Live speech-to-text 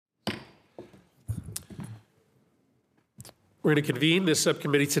We're going to convene this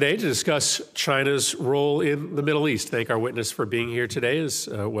subcommittee today to discuss China's role in the Middle East. Thank our witness for being here today, as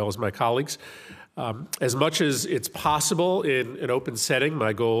well as my colleagues. As much as it's possible in an open setting,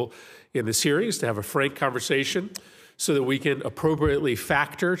 my goal in this hearing is to have a frank conversation so that we can appropriately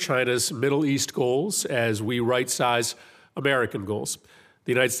factor China's Middle East goals as we right-size American goals.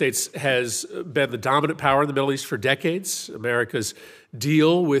 The United States has been the dominant power in the Middle East for decades. America's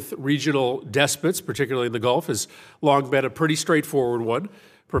deal with regional despots, particularly in the Gulf, has long been a pretty straightforward one,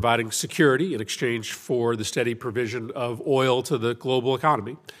 providing security in exchange for the steady provision of oil to the global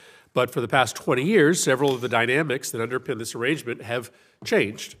economy. But for the past 20 years, several of the dynamics that underpin this arrangement have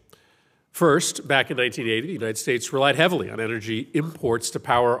changed. First, back in 1980, the United States relied heavily on energy imports to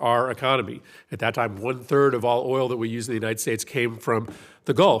power our economy. At that time, 1/3 of all oil that we use in the United States came from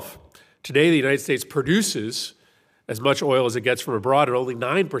the Gulf. Today, the United States produces as much oil as it gets from abroad, and only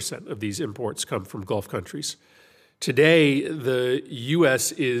 9% of these imports come from Gulf countries. Today, the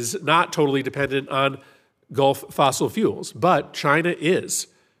U.S. is not totally dependent on Gulf fossil fuels, but China is.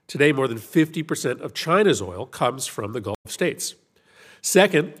 Today, more than 50% of China's oil comes from the Gulf states.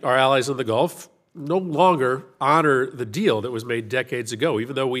 Second, our allies in the Gulf no longer honor the deal that was made decades ago,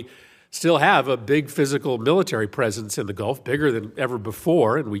 even though we still have a big physical military presence in the Gulf, bigger than ever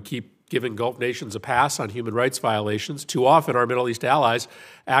before, and we keep giving Gulf nations a pass on human rights violations. Too often, our Middle East allies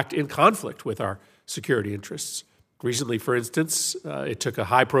act in conflict with our security interests. Recently, for instance, it took a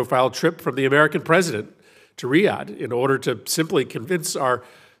high-profile trip from the American president to Riyadh in order to simply convince our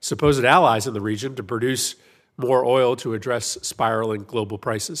supposed allies in the region to produce more oil to address spiraling global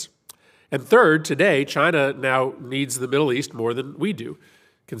prices. And third, today, China now needs the Middle East more than we do.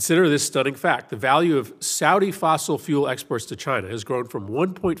 Consider this stunning fact. The value of Saudi fossil fuel exports to China has grown from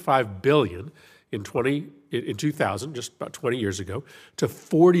 $1.5 billion in 2000, just about 20 years ago, to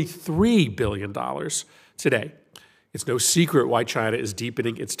 $43 billion today. It's no secret why China is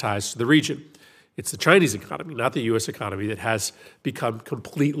deepening its ties to the region. It's the Chinese economy, not the U.S. economy, that has become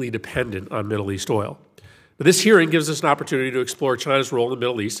completely dependent on Middle East oil. This hearing gives us an opportunity to explore China's role in the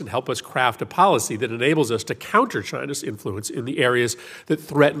Middle East and help us craft a policy that enables us to counter China's influence in the areas that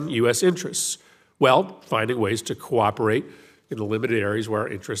threaten U.S. interests, while finding ways to cooperate in the limited areas where our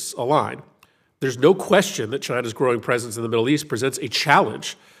interests align. There's no question that China's growing presence in the Middle East presents a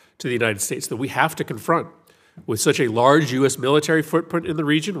challenge to the United States that we have to confront. With such a large U.S. military footprint in the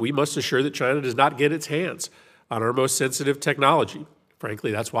region, we must assure that China does not get its hands on our most sensitive technology.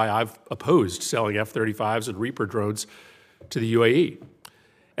 Frankly, that's why I've opposed selling F-35s and Reaper drones to the UAE.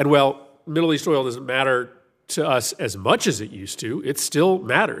 And while Middle East oil doesn't matter to us as much as it used to, it still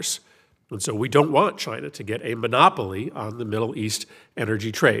matters. And so we don't want China to get a monopoly on the Middle East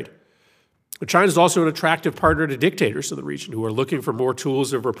energy trade. But China is also an attractive partner to dictators in the region who are looking for more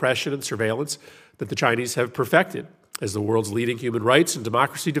tools of repression and surveillance that the Chinese have perfected. As the world's leading human rights and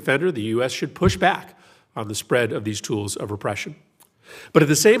democracy defender, the U.S. should push back on the spread of these tools of repression. But at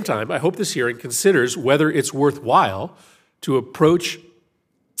the same time, I hope this hearing considers whether it's worthwhile to approach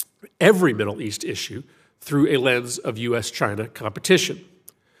every Middle East issue through a lens of U.S.-China competition.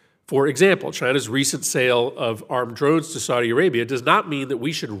 For example, China's recent sale of armed drones to Saudi Arabia does not mean that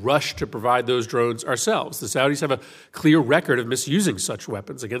we should rush to provide those drones ourselves. The Saudis have a clear record of misusing such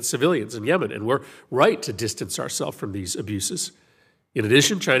weapons against civilians in Yemen, and we're right to distance ourselves from these abuses. In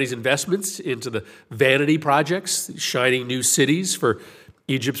addition, Chinese investments into the vanity projects, shining new cities for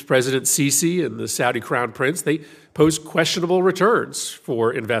Egypt's President Sisi and the Saudi Crown Prince, they pose questionable returns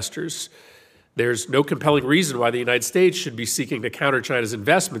for investors. There's no compelling reason why the United States should be seeking to counter China's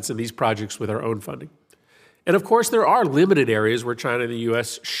investments in these projects with our own funding. And of course, there are limited areas where China and the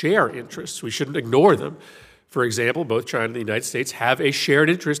U.S. share interests. We shouldn't ignore them. For example, both China and the United States have a shared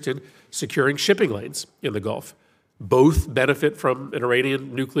interest in securing shipping lanes in the Gulf. Both benefit from an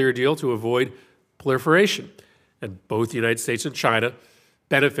Iranian nuclear deal to avoid proliferation, and both the United States and China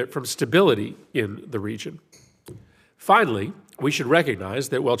benefit from stability in the region. Finally, we should recognize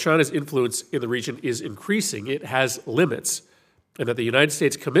that while China's influence in the region is increasing, it has limits, and that the United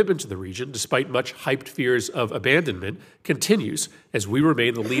States' commitment to the region, despite much hyped fears of abandonment, continues as we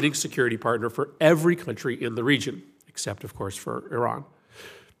remain the leading security partner for every country in the region, except, of course, for Iran.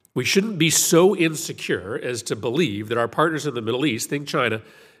 We shouldn't be so insecure as to believe that our partners in the Middle East think China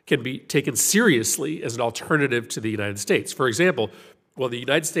can be taken seriously as an alternative to the United States. For example, while the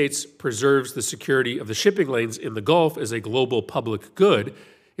United States preserves the security of the shipping lanes in the Gulf as a global public good,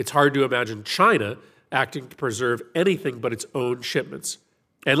 it's hard to imagine China acting to preserve anything but its own shipments.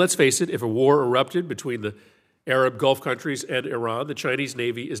 And let's face it, if a war erupted between the Arab Gulf countries and Iran, the Chinese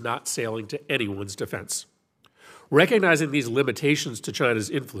Navy is not sailing to anyone's defense. Recognizing these limitations to China's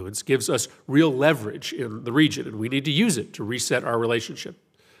influence gives us real leverage in the region, and we need to use it to reset our relationship.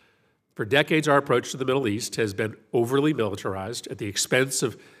 For decades, our approach to the Middle East has been overly militarized at the expense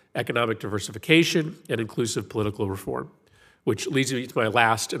of economic diversification and inclusive political reform, which leads me to my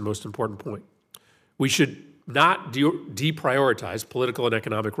last and most important point. We should not deprioritize political and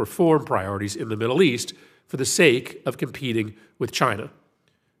economic reform priorities in the Middle East for the sake of competing with China.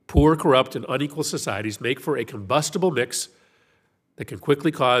 Poor, corrupt, and unequal societies make for a combustible mix that can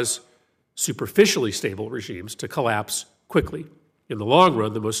quickly cause superficially stable regimes to collapse quickly. In the long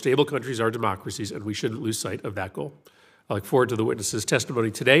run, the most stable countries are democracies, and we shouldn't lose sight of that goal. I look forward to the witness's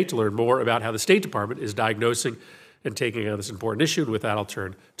testimony today to learn more about how the State Department is diagnosing and taking on this important issue. And with that, I'll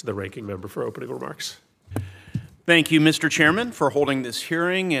turn to the ranking member for opening remarks. Thank you, Mr. Chairman, for holding this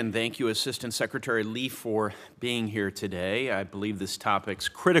hearing, and thank you, Assistant Secretary Lee, for being here today. I believe this topic's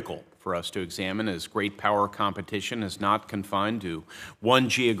critical for us to examine, as great power competition is not confined to one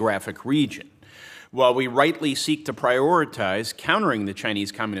geographic region. While we rightly seek to prioritize countering the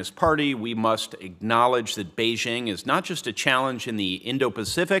Chinese Communist Party, we must acknowledge that Beijing is not just a challenge in the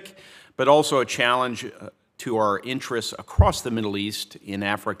Indo-Pacific, but also a challenge to our interests across the Middle East, in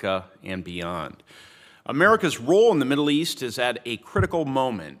Africa, and beyond. America's role in the Middle East is at a critical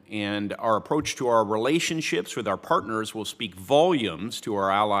moment, and our approach to our relationships with our partners will speak volumes to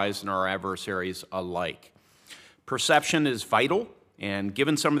our allies and our adversaries alike. Perception is vital, and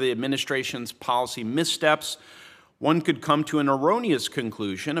given some of the administration's policy missteps, one could come to an erroneous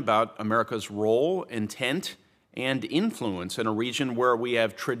conclusion about America's role, intent, and influence in a region where we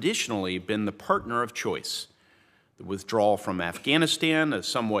have traditionally been the partner of choice. The withdrawal from Afghanistan, a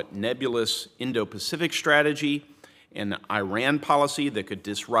somewhat nebulous Indo-Pacific strategy, an Iran policy that could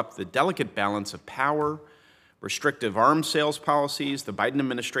disrupt the delicate balance of power, restrictive arms sales policies, the Biden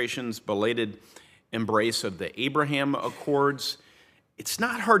administration's belated embrace of the Abraham Accords. It's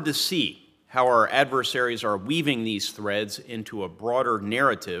not hard to see how our adversaries are weaving these threads into a broader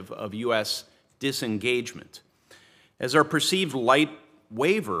narrative of U.S. disengagement. As our perceived light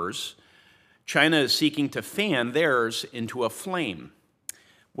wavers, China is seeking to fan theirs into a flame.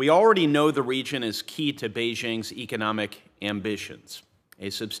 We already know the region is key to Beijing's economic ambitions.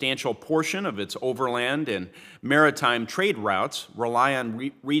 A substantial portion of its overland and maritime trade routes rely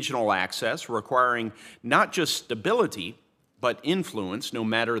on regional access, requiring not just stability, but influence, no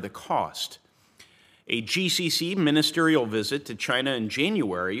matter the cost. A GCC ministerial visit to China in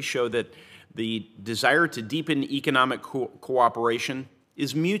January showed that the desire to deepen economic cooperation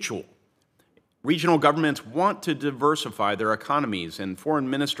is mutual. Regional governments want to diversify their economies, and Foreign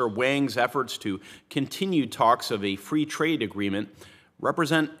Minister Wang's efforts to continue talks of a free trade agreement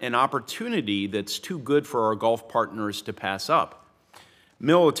represent an opportunity that's too good for our Gulf partners to pass up.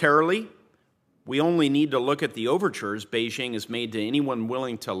 Militarily, we only need to look at the overtures Beijing has made to anyone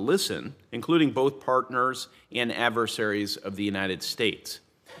willing to listen, including both partners and adversaries of the United States.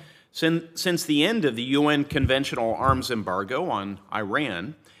 Since the end of the UN conventional arms embargo on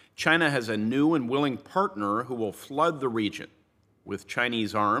Iran, China has a new and willing partner who will flood the region with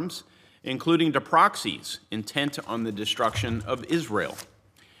Chinese arms, including to proxies intent on the destruction of Israel.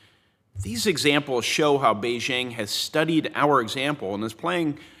 These examples show how Beijing has studied our example and is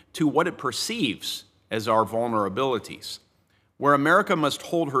playing to what it perceives as our vulnerabilities. Where America must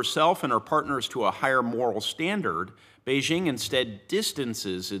hold herself and her partners to a higher moral standard, Beijing instead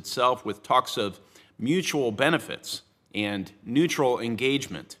distances itself with talks of mutual benefits and neutral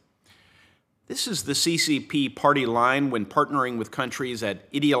engagement. This is the CCP party line when partnering with countries at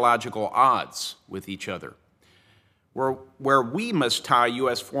ideological odds with each other. Where we must tie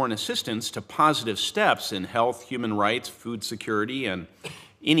U.S. foreign assistance to positive steps in health, human rights, food security, and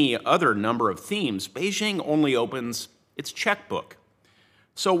any other number of themes, Beijing only opens its checkbook.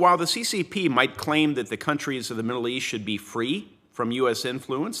 So while the CCP might claim that the countries of the Middle East should be free from U.S.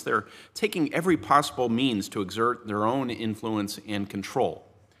 influence, they're taking every possible means to exert their own influence and control.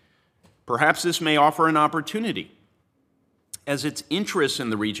 Perhaps this may offer an opportunity. As its interests in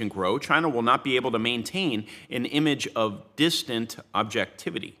the region grow, China will not be able to maintain an image of distant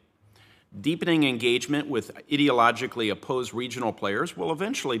objectivity. Deepening engagement with ideologically opposed regional players will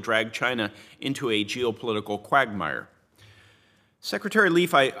eventually drag China into a geopolitical quagmire. Secretary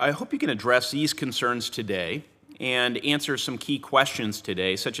Leaf, I hope you can address these concerns today and answer some key questions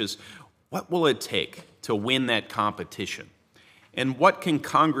today, such as what will it take to win that competition? And what can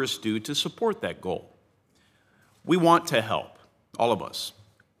Congress do to support that goal? We want to help, all of us.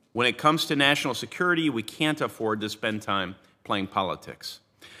 When it comes to national security, we can't afford to spend time playing politics.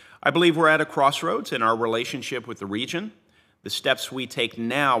 I believe we're at a crossroads in our relationship with the region. The steps we take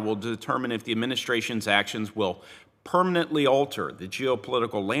now will determine if the administration's actions will permanently alter the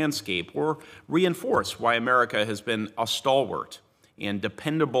geopolitical landscape or reinforce why America has been a stalwart and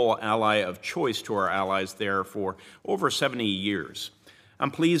dependable ally of choice to our allies there for over 70 years.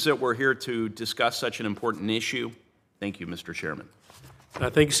 I'm pleased that we're here to discuss such an important issue. Thank you, Mr. Chairman.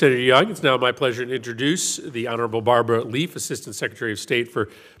 Thank you, Senator Young. It's now my pleasure to introduce the Honorable Barbara Leaf, Assistant Secretary of State for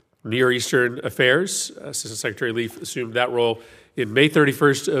Near Eastern Affairs. Assistant Secretary Leaf assumed that role in May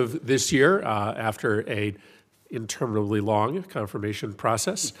 31st of this year after an interminably long confirmation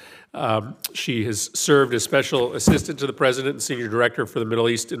process. She has served as Special Assistant to the President and Senior Director for the Middle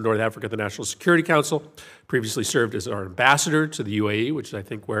East and North Africa at the National Security Council, previously served as our ambassador to the UAE, which is, I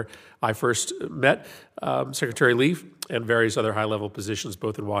think, where I first met Secretary Leaf, and various other high-level positions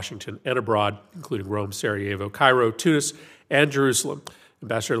both in Washington and abroad, including Rome, Sarajevo, Cairo, Tunis, and Jerusalem.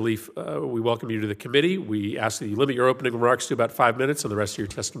 Ambassador Leaf, we welcome you to the committee. We ask that you limit your opening remarks to about 5 minutes, and the rest of your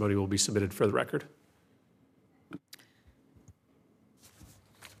testimony will be submitted for the record.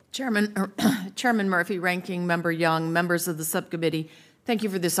 Chairman Murphy, Ranking Member Young, members of the subcommittee, thank you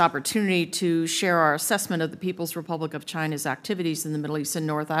for this opportunity to share our assessment of the People's Republic of China's activities in the Middle East and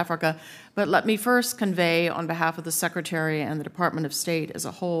North Africa. But let me first convey, on behalf of the Secretary and the Department of State as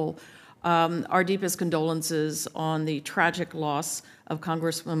a whole, our deepest condolences on the tragic loss of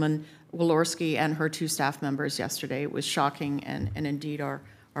Congresswoman Walorski and her 2 staff members yesterday. It was shocking, and indeed our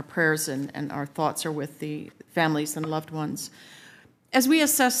prayers and our thoughts are with the families and loved ones. As we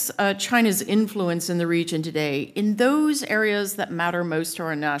assess China's influence in the region today, in those areas that matter most to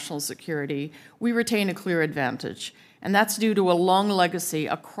our national security, we retain a clear advantage. And that's due to a long legacy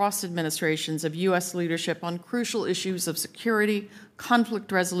across administrations of U.S. leadership on crucial issues of security, conflict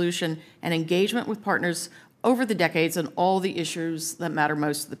resolution, and engagement with partners over the decades on all the issues that matter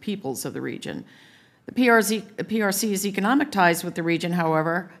most to the peoples of the region. The PRC's economic ties with the region,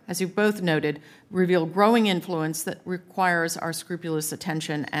 however, as you both noted, reveal growing influence that requires our scrupulous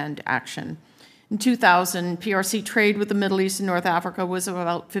attention and action. In 2000, PRC trade with the Middle East and North Africa was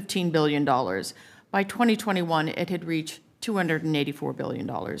about $15 billion. By 2021, it had reached $284 billion.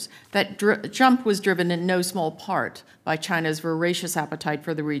 That jump was driven in no small part by China's voracious appetite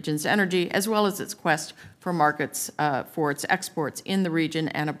for the region's energy, as well as its quest for markets for its exports in the region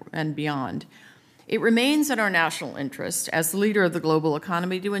and beyond. It remains in our national interest as the leader of the global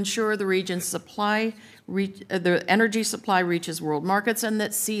economy to ensure the region's the energy supply reaches world markets and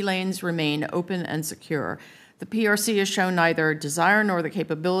that sea lanes remain open and secure. The PRC has shown neither desire nor the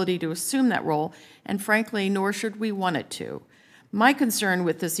capability to assume that role, and frankly, nor should we want it to. My concern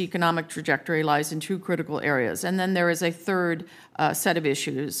with this economic trajectory lies in 2 critical areas, and then there is a third set of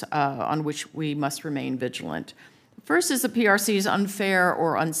issues on which we must remain vigilant. First is the PRC's unfair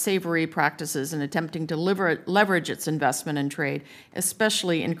or unsavory practices in attempting to leverage its investment and trade,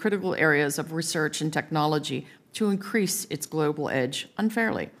 especially in critical areas of research and technology, to increase its global edge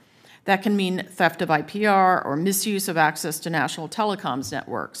unfairly. That can mean theft of IPR or misuse of access to national telecoms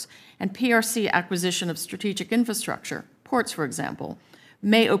networks, and PRC acquisition of strategic infrastructure, ports, for example,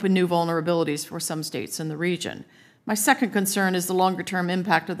 may open new vulnerabilities for some states in the region. My second concern is the longer-term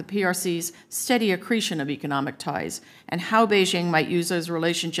impact of the PRC's steady accretion of economic ties and how Beijing might use those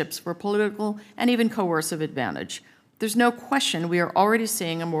relationships for political and even coercive advantage. There's no question we are already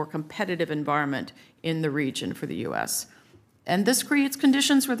seeing a more competitive environment in the region for the U.S. And this creates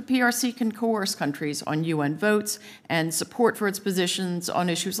conditions where the PRC can coerce countries on UN votes and support for its positions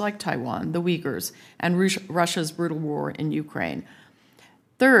on issues like Taiwan, the Uyghurs, and Russia's brutal war in Ukraine.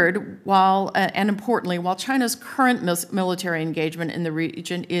 Third, and importantly, while China's current military engagement in the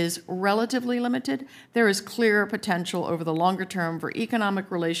region is relatively limited, there is clear potential over the longer term for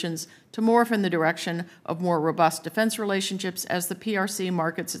economic relations to morph in the direction of more robust defense relationships as the PRC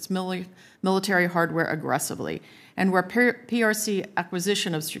markets its military hardware aggressively. And where PRC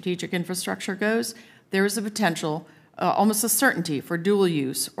acquisition of strategic infrastructure goes, there is a potential, almost a certainty, for dual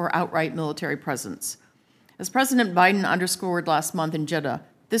use or outright military presence. As President Biden underscored last month in Jeddah,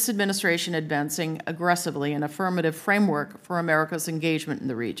 this administration advancing aggressively an affirmative framework for America's engagement in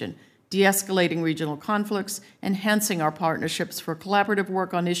the region, de-escalating regional conflicts, enhancing our partnerships for collaborative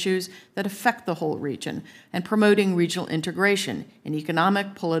work on issues that affect the whole region, and promoting regional integration in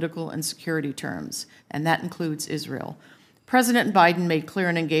economic, political, and security terms, and that includes Israel. President Biden made clear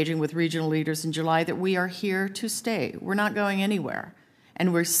in engaging with regional leaders in July that we are here to stay. We're not going anywhere.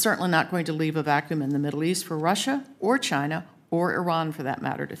 And we're certainly not going to leave a vacuum in the Middle East for Russia or China or Iran, for that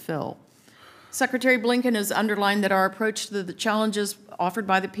matter, to fill. Secretary Blinken has underlined that our approach to the challenges offered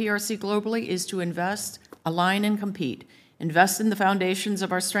by the PRC globally is to invest, align, and compete invest in the foundations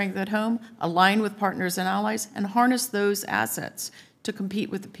of our strength at home, align with partners and allies, and harness those assets to compete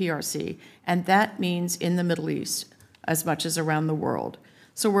with the PRC. And that means in the Middle East as much as around the world.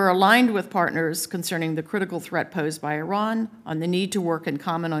 So we're aligned with partners concerning the critical threat posed by Iran, on the need to work in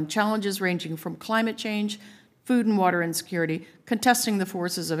common on challenges ranging from climate change, food and water insecurity, contesting the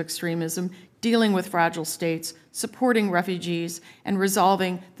forces of extremism, dealing with fragile states, supporting refugees, and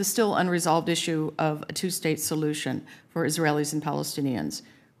resolving the still unresolved issue of a two-state solution for Israelis and Palestinians.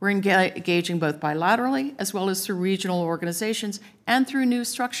 We're engaging both bilaterally as well as through regional organizations and through new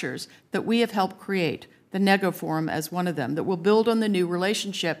structures that we have helped create, the NEGO Forum as one of them, that will build on the new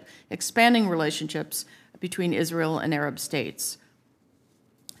relationship, expanding relationships between Israel and Arab states.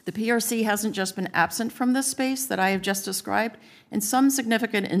 The PRC hasn't just been absent from this space that I have just described. In some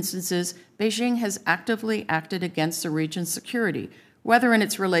significant instances, Beijing has actively acted against the region's security, whether in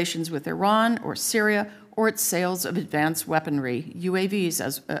its relations with Iran or Syria or its sales of advanced weaponry,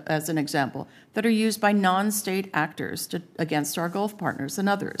 UAVs as an example, that are used by non-state actors against our Gulf partners and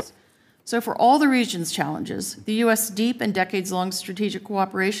others. So for all the region's challenges, the U.S. deep and decades-long strategic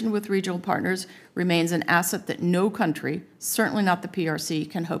cooperation with regional partners remains an asset that no country, certainly not the PRC,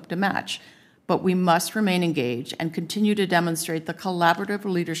 can hope to match. But we must remain engaged and continue to demonstrate the collaborative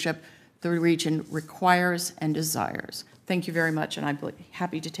leadership the region requires and desires. Thank you very much, and I'm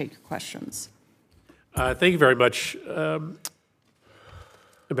happy to take your questions. Thank you very much,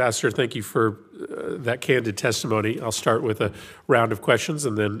 Ambassador. Thank you for that candid testimony. I'll start with a round of questions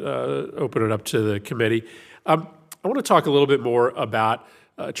and then open it up to the committee. I want to talk a little bit more about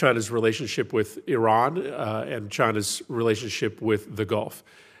China's relationship with Iran and China's relationship with the Gulf.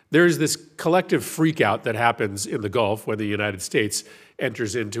 There is this collective freakout that happens in the Gulf when the United States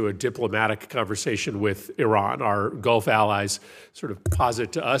enters into a diplomatic conversation with Iran. Our Gulf allies sort of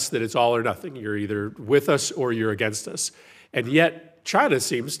posit to us that it's all or nothing. You're either with us or you're against us. And yet, China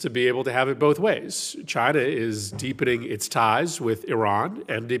seems to be able to have it both ways. China is deepening its ties with Iran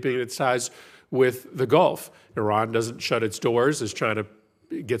and deepening its ties with the Gulf. Iran doesn't shut its doors as China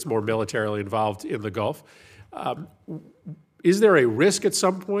gets more militarily involved in the Gulf. Is there a risk at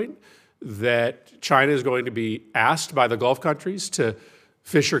some point that China is going to be asked by the Gulf countries to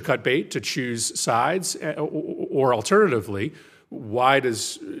fish or cut bait, to choose sides? Or alternatively, why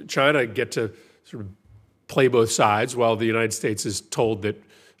does China get to sort of play both sides while the United States is told that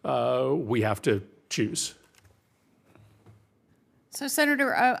we have to choose? So,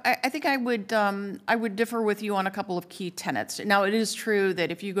 Senator, I think I would differ with you on a couple of key tenets. Now, it is true that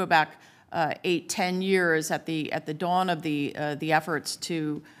if you go back 8-10 years at the dawn of the efforts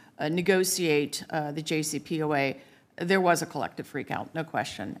to negotiate the JCPOA, there was a collective freakout, no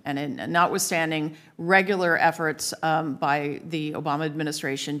question. And notwithstanding regular efforts by the Obama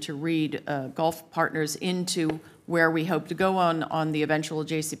administration to read Gulf partners into where we hope to go on the eventual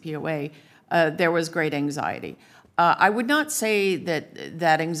JCPOA, there was great anxiety. I would not say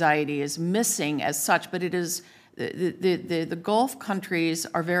that anxiety is missing as such, but it is the Gulf countries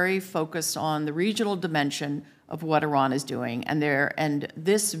are very focused on the regional dimension of what Iran is doing, and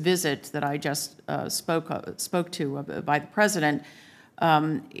this visit that I just spoke to by the president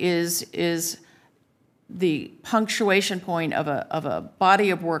is the punctuation point of a body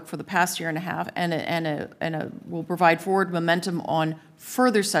of work for the past year and a half, and will provide forward momentum on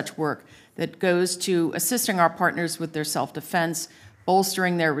further such work that goes to assisting our partners with their self-defense,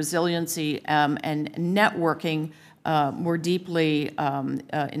 bolstering their resiliency, and networking more deeply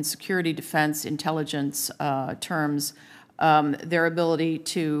in security, defense, intelligence terms, their ability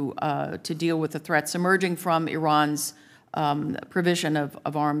to deal with the threats emerging from Iran's provision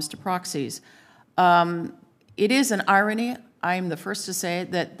of arms to proxies. It is an irony, I'm the first to say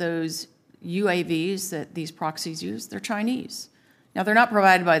it, that those UAVs that these proxies use, they're Chinese. Now, they're not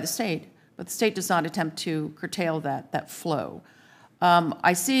provided by the state, but the state does not attempt to curtail that flow.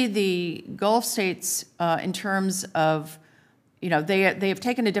 I see the Gulf states in terms of, they have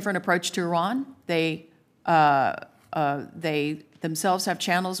taken a different approach to Iran. They themselves have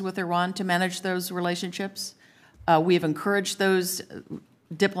channels with Iran to manage those relationships. We have encouraged those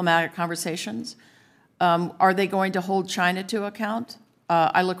diplomatic conversations. Are they going to hold China to account?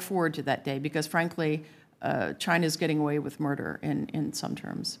 I look forward to that day because, frankly, China is getting away with murder in some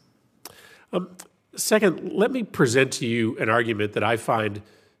terms. Second, let me present to you an argument that I find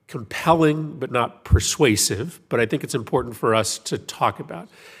compelling but not persuasive, but I think it's important for us to talk about.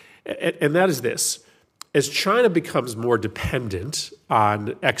 And that is this. As China becomes more dependent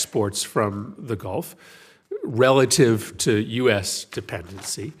on exports from the Gulf relative to U.S.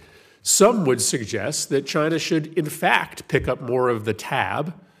 dependency, some would suggest that China should, in fact, pick up more of the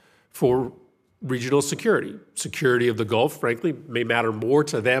tab for regional security. Security of the Gulf, frankly, may matter more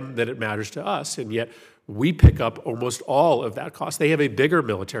to them than it matters to us, and yet we pick up almost all of that cost. They have a bigger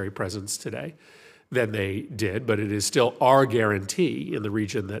military presence today than they did, but it is still our guarantee in the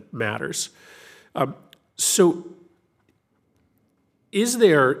region that matters. So is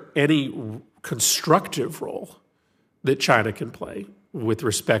there any constructive role that China can play with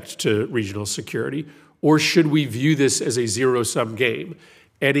respect to regional security, or should we view this as a zero-sum game?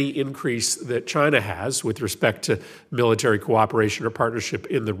 Any increase that China has with respect to military cooperation or partnership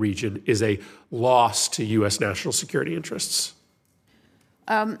in the region is a loss to U.S. national security interests?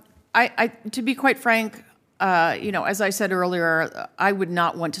 To be quite frank, as I said earlier, I would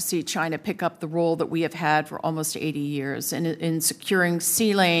not want to see China pick up the role that we have had for almost 80 years in securing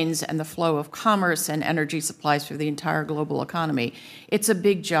sea lanes and the flow of commerce and energy supplies for the entire global economy. It's a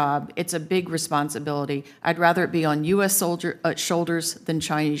big job. It's a big responsibility. I'd rather it be on U.S. shoulders than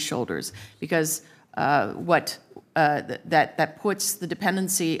Chinese shoulders, because that puts the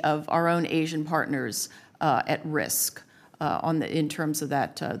dependency of our own Asian partners at risk. In terms of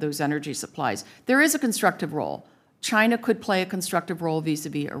those energy supplies. There is a constructive role. China could play a constructive role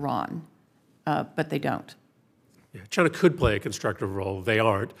vis-a-vis Iran, but they don't. Yeah, China could play a constructive role. They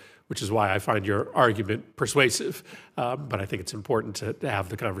aren't, which is why I find your argument persuasive. But I think it's important to have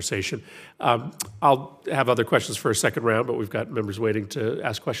the conversation. I'll have other questions for a second round, but we've got members waiting to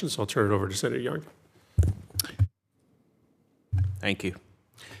ask questions, so I'll turn it over to Senator Young. Thank you.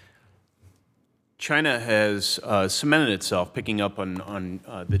 China has cemented itself, picking up on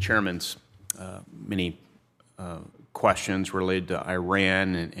the chairman's many questions related to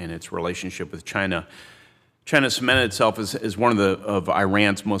Iran and its relationship with China. China cemented itself as one of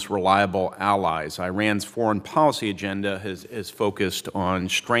Iran's most reliable allies. Iran's foreign policy agenda has focused on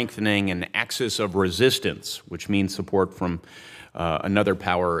strengthening an axis of resistance, which means support from another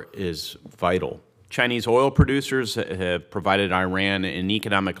power is vital. Chinese oil producers have provided Iran an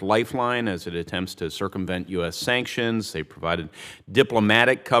economic lifeline as it attempts to circumvent U.S. sanctions. They provided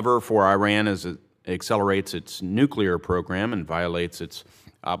diplomatic cover for Iran as it accelerates its nuclear program and violates its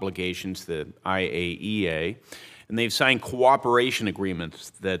obligations to the IAEA. And they've signed cooperation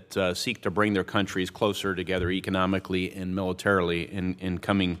agreements that seek to bring their countries closer together economically and militarily in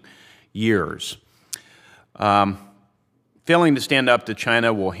coming years. Failing to stand up to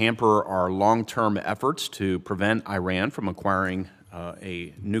China will hamper our long-term efforts to prevent Iran from acquiring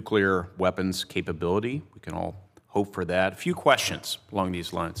a nuclear weapons capability. We can all hope for that. A few questions along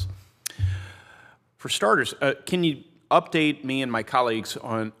these lines. For starters, can you update me and my colleagues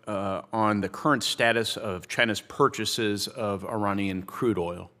on the current status of China's purchases of Iranian crude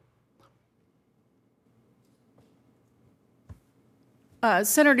oil?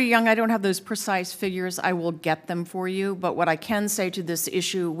 Senator Young, I don't have those precise figures. I will get them for you. But what I can say to this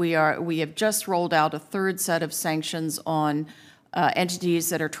issue, we have just rolled out a third set of sanctions on entities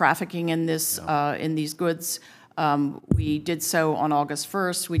that are trafficking in these goods. We did so on August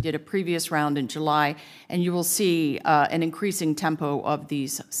 1st. We did a previous round in July, and you will see an increasing tempo of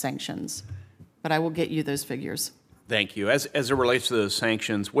these sanctions. But I will get you those figures. Thank you. As it relates to those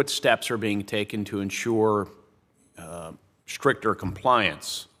sanctions, what steps are being taken to ensure stricter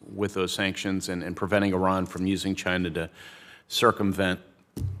compliance with those sanctions and preventing Iran from using China to circumvent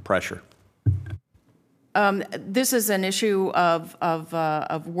pressure? This is an issue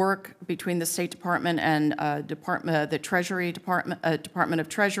of work between the State Department and the Treasury Department, Department of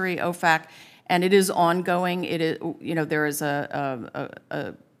Treasury, OFAC, and it is ongoing. It is, there is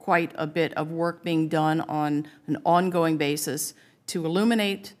quite a bit of work being done on an ongoing basis to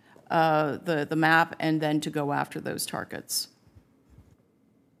illuminate the map and then to go after those targets.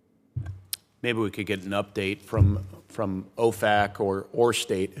 Maybe we could get an update from OFAC or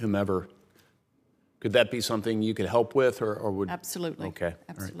state, whomever. Could that be something you could help with, or would? Absolutely. Okay.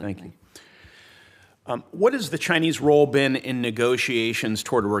 Absolutely. All right, thank you. What has the Chinese role been in negotiations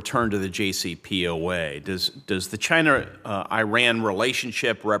toward a return to the JCPOA? Does the China-Iran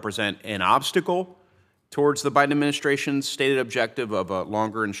relationship represent an obstacle towards the Biden administration's stated objective of a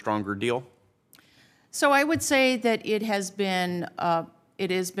longer and stronger deal? So I would say that it has been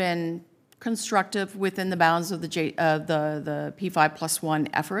constructive within the bounds of the P5+1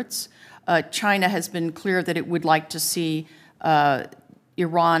 efforts. China has been clear that it would like to see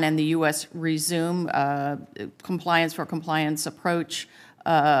Iran and the U.S. resume compliance approach,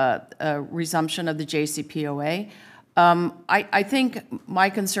 resumption of the JCPOA. I think my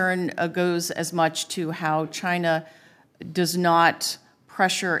concern goes as much to how China does not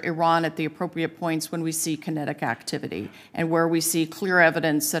pressure Iran at the appropriate points when we see kinetic activity and where we see clear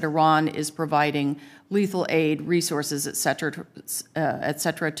evidence that Iran is providing lethal aid, resources, et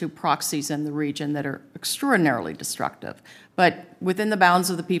cetera, to proxies in the region that are extraordinarily destructive. But within the bounds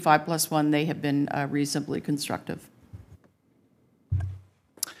of the P5+1, they have been reasonably constructive.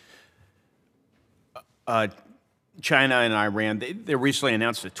 China and Iran, they recently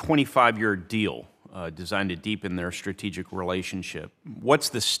announced a 25-year deal designed to deepen their strategic relationship. What's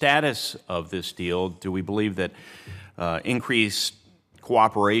the status of this deal? Do we believe that increased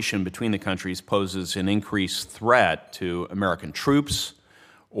cooperation between the countries poses an increased threat to American troops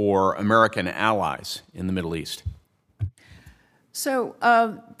or American allies in the Middle East? So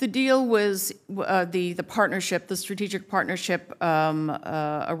the deal was the partnership, the strategic partnership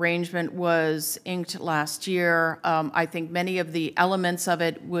arrangement was inked last year. I think many of the elements of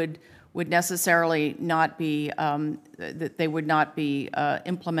it would necessarily not be they would not be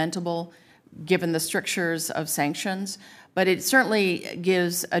implementable given the strictures of sanctions, but it certainly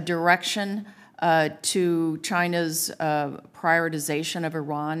gives a direction to China's prioritization of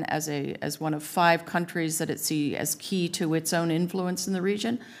Iran as one of 5 countries that it sees as key to its own influence in the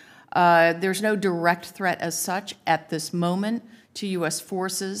region. There's no direct threat as such at this moment to U.S.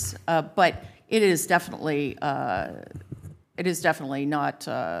 forces, but it is definitely not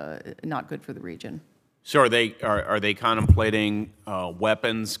good for the region. So are they contemplating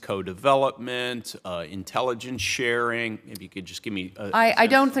weapons co-development, intelligence sharing? Maybe you could just give me I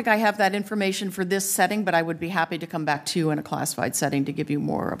don't think I have that information for this setting, but I would be happy to come back to you in a classified setting to give you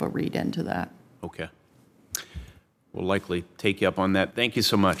more of a read into that. Okay. We'll likely take you up on that. Thank you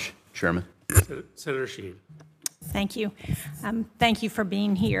so much, Chairman. Senator Sheen. Thank you. Thank you for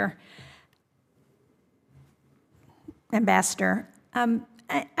being here, Ambassador.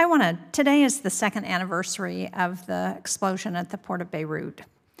 I want to, today is the 2nd anniversary of the explosion at the port of Beirut.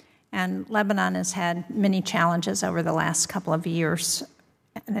 And Lebanon has had many challenges over the last couple of years.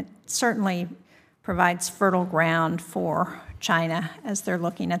 And it certainly provides fertile ground for China as they're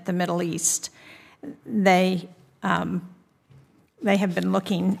looking at the Middle East. They have been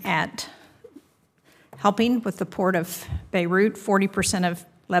looking at helping with the port of Beirut. 40% of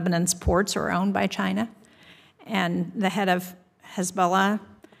Lebanon's ports are owned by China. And the head of Hezbollah,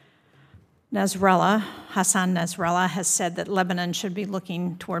 Hassan Nasrallah, has said that Lebanon should be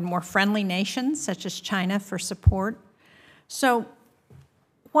looking toward more friendly nations, such as China, for support. So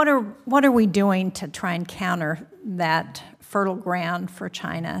what are we doing to try and counter that fertile ground for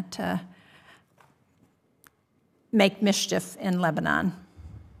China to make mischief in Lebanon?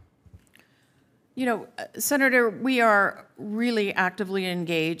 You know, Senator, we are really actively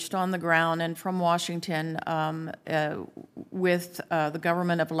engaged on the ground and from Washington with the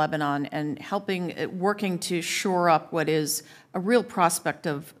government of Lebanon and working to shore up what is a real prospect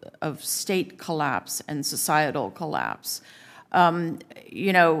of state collapse and societal collapse.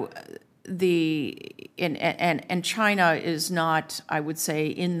 You know, and China is not, I would say,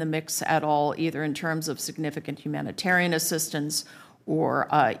 in the mix at all, either in terms of significant humanitarian assistance or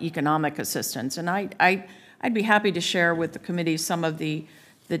economic assistance. And I'd be happy to share with the committee some of the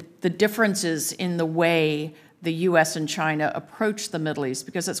differences in the way the U.S. and China approach the Middle East,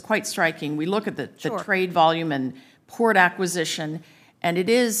 because it's quite striking. We look at the trade volume and port acquisition, and it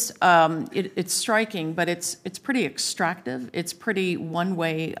is it's striking, but it's pretty extractive. It's pretty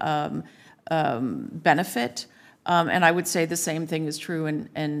one-way benefit, and I would say the same thing is true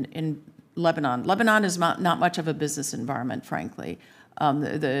in Lebanon. Lebanon is not much of a business environment, frankly.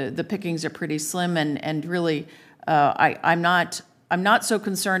 The pickings are pretty slim, and really, I'm not so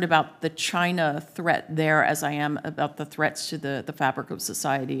concerned about the China threat there as I am about the threats to the fabric of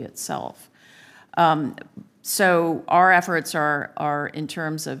society itself. So our efforts are in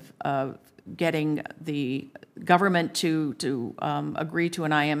terms of getting the government to agree to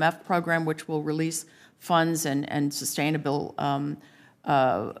an IMF program, which will release funds and sustainable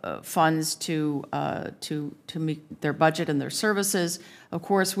funds to meet their budget and their services. Of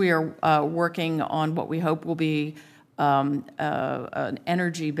course, we are working on what we hope will be an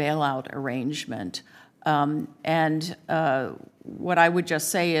energy bailout arrangement. And what I would just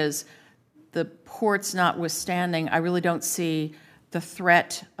say is, the ports notwithstanding, I really don't see the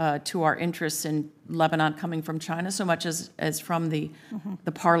threat to our interests in Lebanon coming from China so much as from the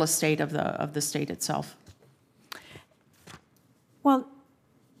parlous state of the state itself. Well,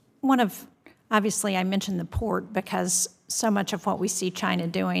 obviously I mentioned the port because so much of what we see China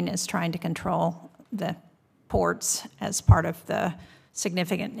doing is trying to control the ports as part of the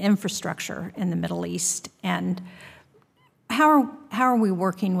significant infrastructure in the Middle East. And how are we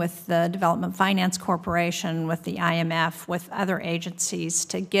working with the Development Finance Corporation, with the IMF, with other agencies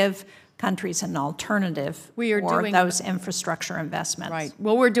to give countries an alternative for those infrastructure investments? Right.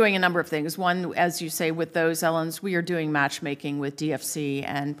 Well, we're doing a number of things. One, as you say, with those elements, we are doing matchmaking with DFC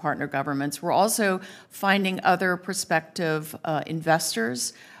and partner governments. We're also finding other prospective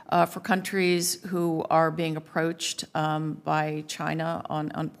investors for countries who are being approached by China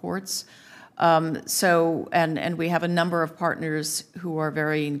on ports. And we have a number of partners who are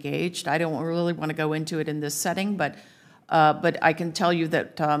very engaged. I don't really want to go into it in this setting, but I can tell you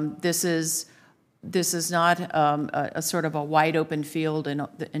that this is not a sort of a wide open field,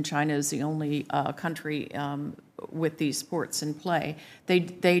 and China is the only country with these ports in play.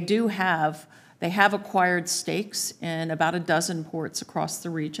 They have acquired stakes in about a dozen ports across the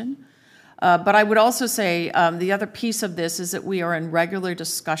region. But I would also say the other piece of this is that we are in regular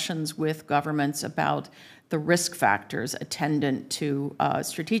discussions with governments about the risk factors attendant to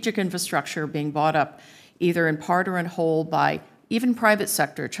strategic infrastructure being bought up either in part or in whole by even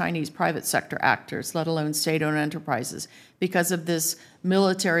Chinese private sector actors, let alone state-owned enterprises, because of this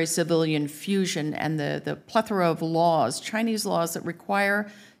military-civilian fusion and the plethora of laws, Chinese laws that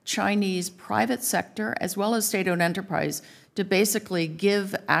require Chinese private sector as well as state-owned enterprise to basically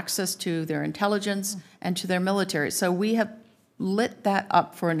give access to their intelligence and to their military. So we have lit that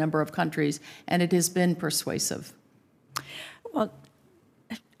up for a number of countries, and it has been persuasive. Well,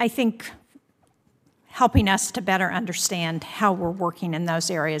 I think helping us to better understand how we're working in those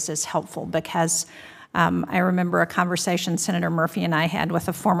areas is helpful, because I remember a conversation Senator Murphy and I had with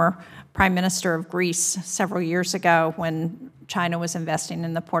a former Prime Minister of Greece several years ago when China was investing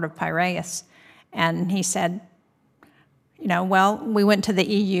in the port of Piraeus. And he said, well, we went to the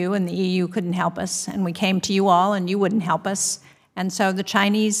EU and the EU couldn't help us, and we came to you all and you wouldn't help us. And so the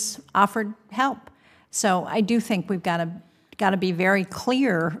Chinese offered help. So I do think we've got to be very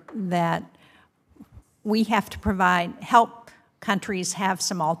clear that we have to help countries have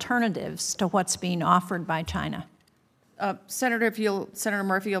some alternatives to what's being offered by China. Senator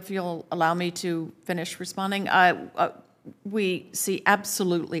Murphy, if you'll allow me to finish responding, we see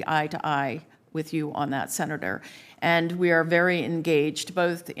absolutely eye to eye with you on that, Senator. And we are very engaged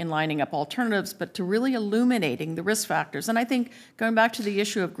both in lining up alternatives, but to really illuminating the risk factors. And I think going back to the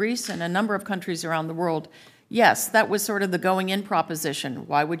issue of Greece and a number of countries around the world, yes, that was sort of the going-in proposition.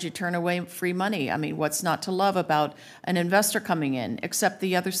 Why would you turn away free money? I mean, what's not to love about an investor coming in, except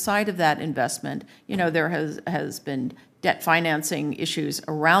the other side of that investment? There has been debt financing issues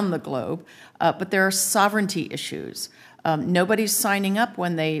around the globe, but there are sovereignty issues. Nobody's signing up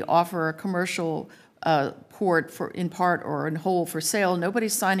when they offer a commercial port in part or in whole for sale.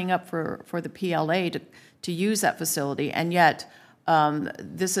 Nobody's signing up for the PLA to use that facility, and yet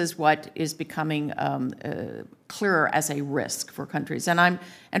this is what is becoming clearer as a risk for countries. And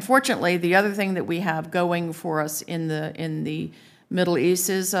fortunately, the other thing that we have going for us in the Middle East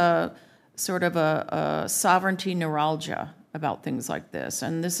is sort of a sovereignty neuralgia about things like this,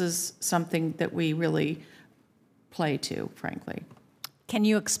 and this is something that we really play to, frankly. Can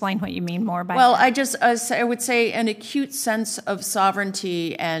you explain what you mean more by well, that? I would say an acute sense of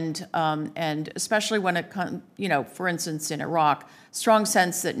sovereignty and especially when it comes, for instance, in Iraq, strong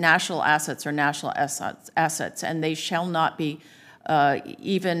sense that national assets are national assets, and they shall not be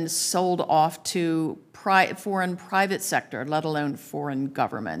even sold off to foreign private sector, let alone foreign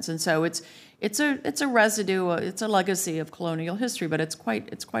governments. And so it's a residue, it's a legacy of colonial history, but it's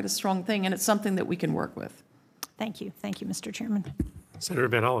quite a strong thing, and it's something that we can work with. Thank you, Mr. Chairman. Senator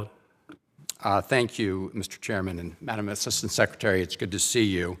Van Hollen. Thank you, Mr. Chairman, and Madam Assistant Secretary, it's good to see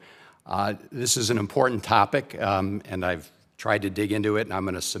you. This is an important topic, and I've tried to dig into it, and I'm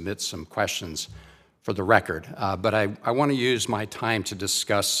going to submit some questions for the record. But I want to use my time to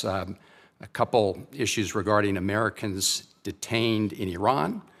discuss a couple issues regarding Americans detained in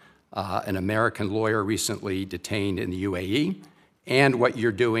Iran, an American lawyer recently detained in the UAE, and what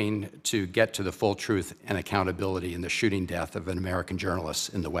you're doing to get to the full truth and accountability in the shooting death of an American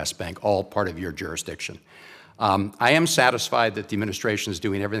journalist in the West Bank, all part of your jurisdiction. I am satisfied that the administration is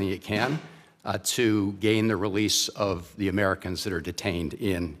doing everything it can to gain the release of the Americans that are detained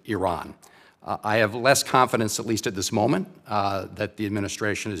in Iran. I have less confidence, at least at this moment, that the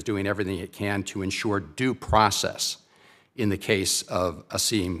administration is doing everything it can to ensure due process in the case of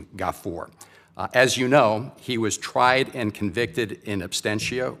Asim Ghafoor. As you know, he was tried and convicted in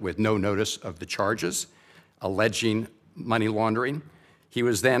absentia with no notice of the charges, alleging money laundering. He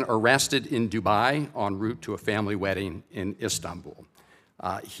was then arrested in Dubai en route to a family wedding in Istanbul.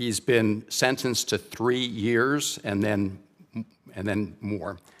 He's been sentenced to 3 years and then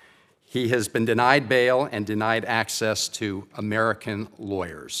more. He has been denied bail and denied access to American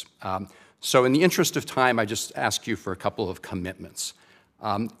lawyers. So in the interest of time, I just ask you for a couple of commitments.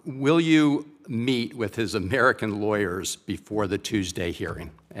 Will you meet with his American lawyers before the Tuesday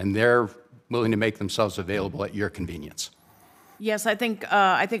hearing? And they're willing to make themselves available at your convenience. Yes, I think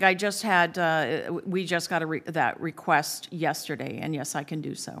I just had, we just got that request yesterday, and yes, I can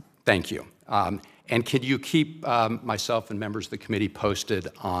do so. Thank you. And could you keep myself and members of the committee posted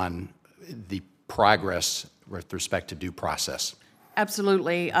on the progress with respect to due process?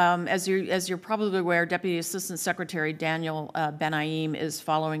 Absolutely. As you're probably aware, Deputy Assistant Secretary Daniel Benaim is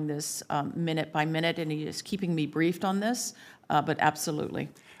following this minute by minute, and he is keeping me briefed on this, but absolutely.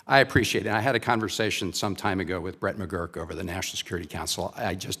 I appreciate it. I had a conversation some time ago with Brett McGurk over the National Security Council.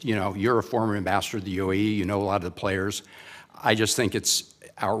 I just, you're a former ambassador to the UAE, you know a lot of the players. I just think it's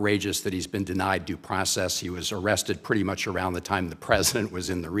outrageous that he's been denied due process. He was arrested pretty much around the time the president was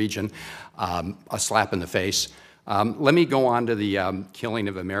in the region, a slap in the face. Let me go on to the killing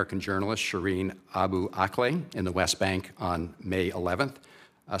of American journalist Shireen Abu Akleh in the West Bank on May 11th.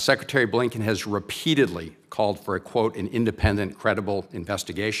 Secretary Blinken has repeatedly called for a, quote, an independent, credible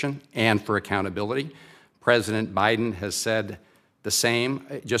investigation and for accountability. President Biden has said the same.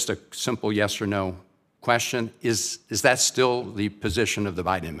 Just a simple yes or no question. Is that still the position of the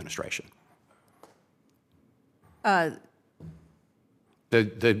Biden administration? The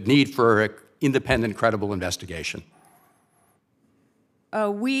need for an independent, credible investigation.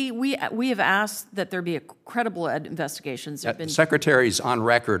 We have asked that there be a credible investigations. The Secretary's on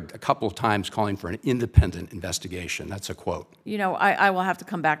record a couple of times calling for an independent investigation. That's a quote. I will have to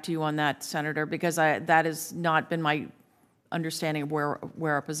come back to you on that, Senator, because that has not been my understanding of where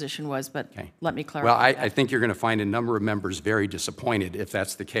our position was, but okay. Let me clarify. Well, I think you're going to find a number of members very disappointed if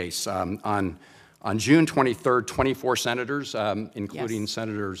that's the case. On June 23rd, 24 senators, including yes.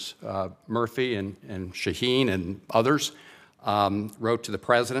 Senators Murphy and Shaheen and others, wrote to the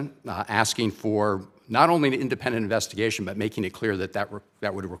president asking for not only an independent investigation, but making it clear that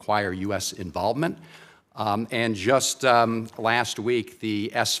that would require U.S. involvement. And just last week,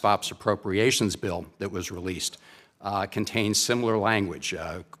 the SFOP's appropriations bill that was released contains similar language,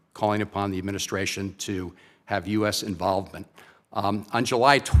 calling upon the administration to have U.S. involvement. On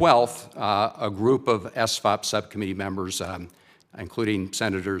July 12th, a group of SFOP subcommittee members, including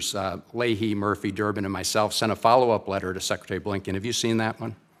Senators Leahy, Murphy, Durbin, and myself, sent a follow-up letter to Secretary Blinken. Have you seen that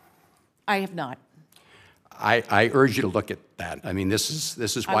one? I have not. I urge you to look at that. I mean, this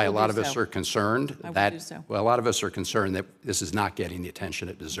is why a lot of us are concerned that, well, a lot of us are concerned that this is not getting the attention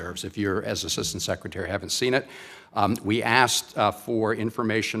it deserves. If you're, as Assistant Secretary, haven't seen it, we asked for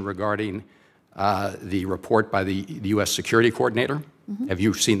information regarding the report by the U.S. Security Coordinator. Mm-hmm. Have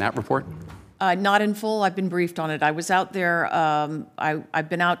you seen that report? Not in full. I've been briefed on it. I was out there. I've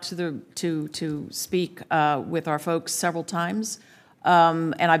been out to speak with our folks several times,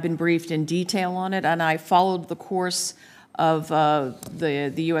 and I've been briefed in detail on it. And I followed the course of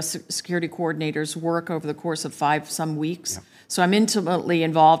the U.S. Security Coordinator's work over the course of 5-some weeks. Yeah. So I'm intimately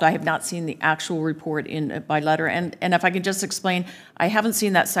involved. I have not seen the actual report by letter. And if I could just explain, I haven't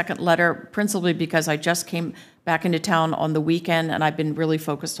seen that second letter principally because I just came back into town on the weekend, and I've been really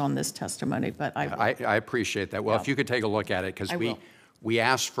focused on this testimony. But I appreciate that. Well, yeah. If you could take a look at it, because we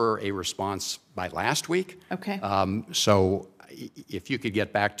asked for a response by last week. Okay. So if you could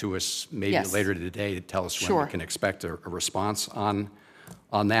get back to us maybe yes. later today to tell us sure. when we can expect a response on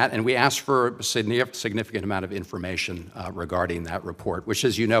that. And we asked for a significant amount of information regarding that report, which,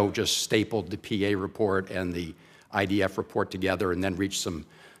 as you know, just stapled the PA report and the IDF report together and then reached some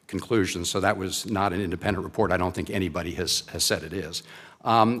conclusions. So that was not an independent report. I don't think anybody has said it is.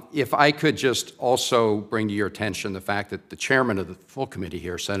 If I could just also bring to your attention the fact that the chairman of the full committee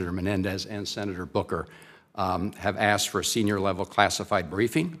here, Senator Menendez and Senator Booker, have asked for a senior-level classified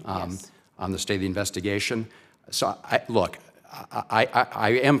briefing yes. on the state of the investigation. So,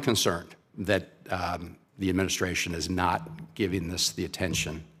 I am concerned that the administration is not giving this the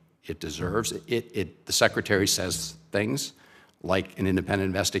attention it deserves. The Secretary says things like an independent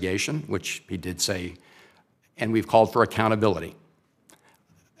investigation, which he did say, and we've called for accountability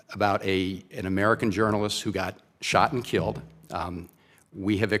about an American journalist who got shot and killed.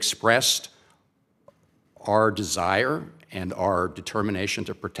 We have expressed our desire and our determination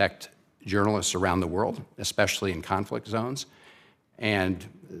to protect journalists around the world, especially in conflict zones. And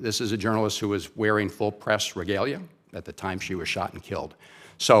this is a journalist who was wearing full press regalia at the time she was shot and killed.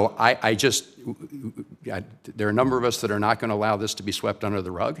 So there are a number of us that are not going to allow this to be swept under the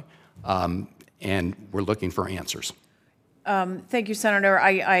rug, and we're looking for answers. Thank you, Senator.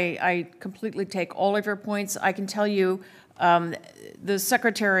 I completely take all of your points. I can tell you the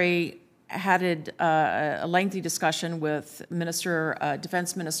Secretary had a lengthy discussion with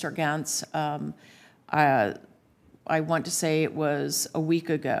Defense Minister Gantz. I want to say it was a week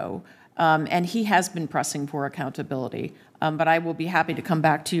ago, and he has been pressing for accountability. But I will be happy to come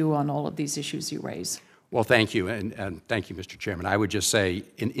back to you on all of these issues you raise. Well, thank you, and thank you, Mr. Chairman. I would just say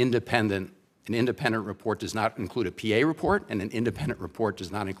an independent report does not include a PA report, and an independent report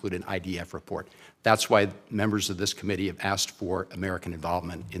does not include an IDF report. That's why members of this committee have asked for American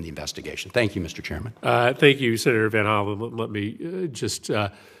involvement in the investigation. Thank you, Mr. Chairman. Thank you, Senator Van Hollen. Let me just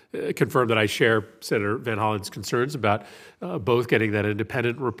confirm that I share Senator Van Hollen's concerns about both getting that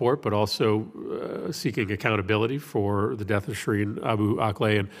independent report, but also seeking accountability for the death of Shireen Abu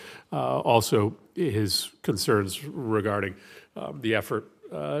Akleh, and also his concerns regarding the effort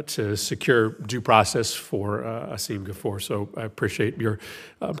to secure due process for Asim Ghafoor. So I appreciate your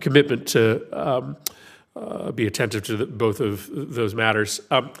commitment to be attentive to both of those matters.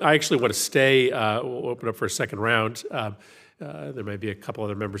 I actually want to stay, we'll open up for a second round. There may be a couple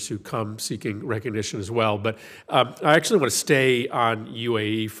other members who come seeking recognition as well. But I actually want to stay on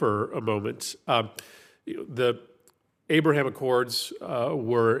UAE for a moment. The Abraham Accords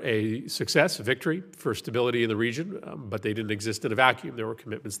were a success, a victory for stability in the region, but they didn't exist in a vacuum. There were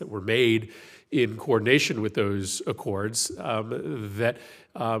commitments that were made in coordination with those accords that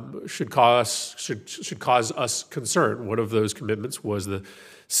should cause us concern. One of those commitments was the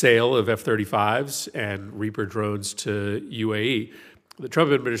sale of F-35s and Reaper drones to UAE. The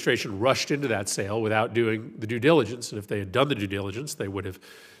Trump administration rushed into that sale without doing the due diligence, and if they had done the due diligence, they would have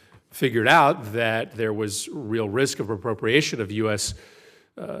figured out that there was real risk of appropriation of U.S.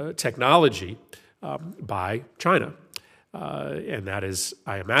 Technology by China. And that is,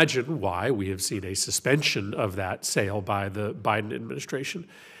 I imagine, why we have seen a suspension of that sale by the Biden administration.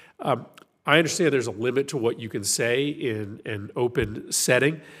 I understand there's a limit to what you can say in an open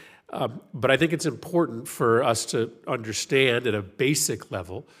setting, but I think it's important for us to understand at a basic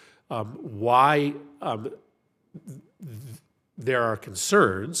level why there are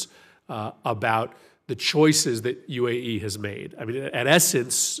concerns about the choices that UAE has made. I mean, at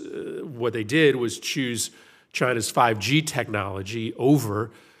essence, what they did was choose China's 5G technology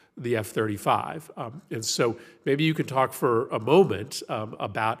over the F-35. And so maybe you can talk for a moment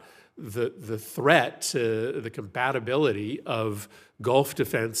about the threat to the compatibility of Gulf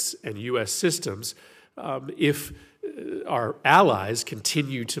defense and U.S. systems if our allies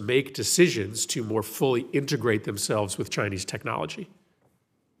continue to make decisions to more fully integrate themselves with Chinese technology.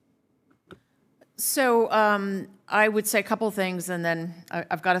 So I would say a couple of things, and then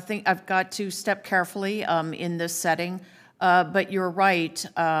I've got to step carefully in this setting. But you're right.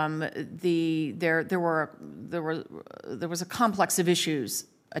 There was a complex of issues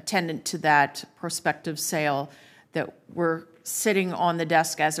attendant to that prospective sale that were sitting on the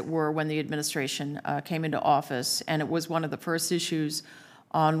desk, as it were, when the administration came into office, and it was one of the first issues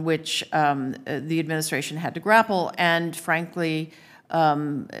on which the administration had to grapple. And frankly,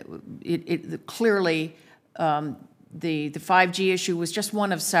 it clearly the 5G issue was just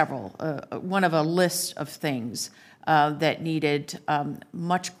one of several, one of a list of things that needed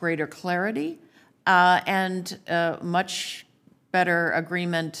much greater clarity and much better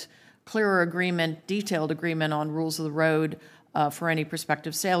agreement, clearer agreement, detailed agreement on rules of the road for any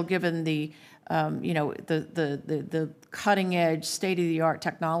prospective sale, given the cutting edge, state of the art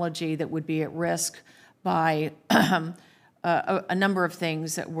technology that would be at risk by a number of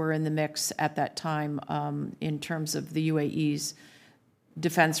things that were in the mix at that time in terms of the UAE's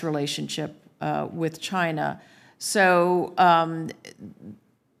defense relationship with China. So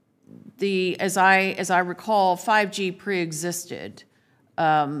as I recall, 5G pre-existed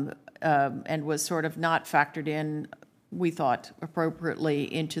and was sort of not factored in, we thought,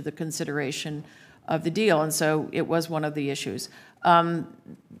 appropriately into the consideration of the deal, and so it was one of the issues.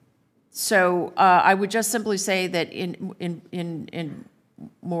 So I would just simply say that in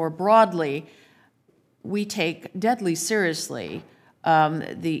more broadly, we take deadly seriously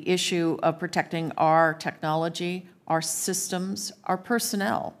the issue of protecting our technology, our systems, our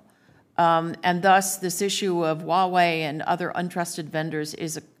personnel. And thus, this issue of Huawei and other untrusted vendors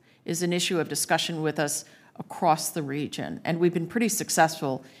is an issue of discussion with us across the region. And we've been pretty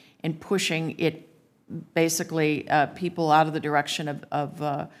successful in pushing it, basically, people out of the direction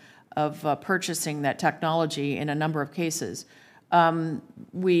of purchasing that technology in a number of cases.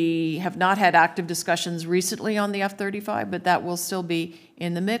 We have not had active discussions recently on the F-35, but that will still be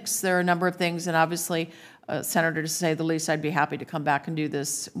in the mix. There are a number of things, and obviously, Senator, to say the least, I'd be happy to come back and do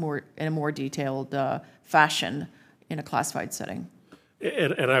this in a more detailed fashion in a classified setting.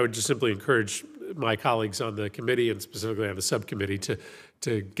 And I would just simply encourage my colleagues on the committee and specifically on the subcommittee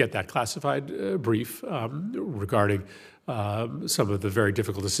to get that classified brief regarding some of the very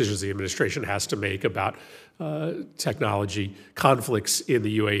difficult decisions the administration has to make about technology conflicts in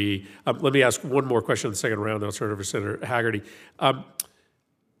the UAE. Let me ask one more question in the second round, then I'll turn it over to Senator Hagerty.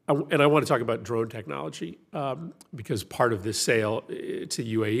 And I want to talk about drone technology because part of this sale to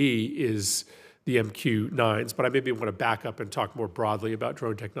UAE is the MQ-9s, but I maybe want to back up and talk more broadly about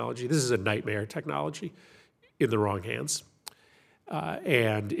drone technology. This is a nightmare technology in the wrong hands.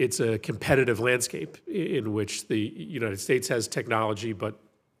 And it's a competitive landscape in which the United States has technology, but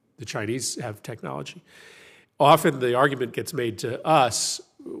the Chinese have technology. Often the argument gets made to us,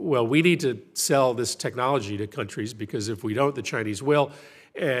 well, we need to sell this technology to countries because if we don't, the Chinese will.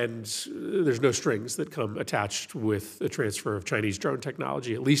 And there's no strings that come attached with the transfer of Chinese drone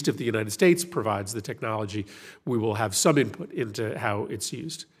technology. At least if the United States provides the technology, we will have some input into how it's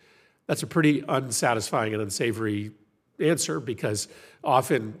used. That's a pretty unsatisfying and unsavory answer because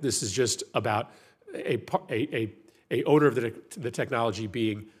often this is just about a owner of the technology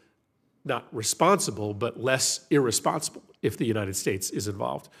being not responsible, but less irresponsible if the United States is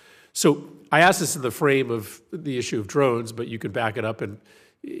involved. So I ask this in the frame of the issue of drones, but you can back it up and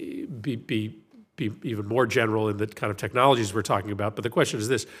be even more general in the kind of technologies we're talking about. But the question is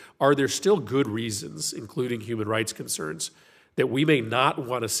this: are there still good reasons, including human rights concerns, that we may not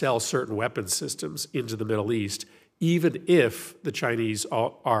want to sell certain weapons systems into the Middle East, even if the Chinese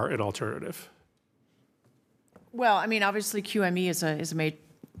are an alternative? Well, I mean, obviously, QME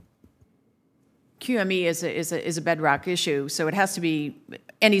is a bedrock issue, so it has to be,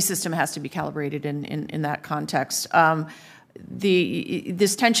 any system has to be calibrated in that context.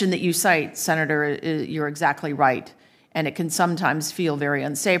 This tension that you cite, Senator, you're exactly right, and it can sometimes feel very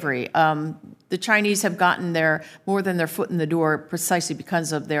unsavory. The Chinese have gotten more than their foot in the door precisely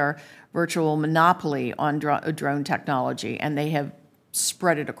because of their virtual monopoly on drone technology, and they have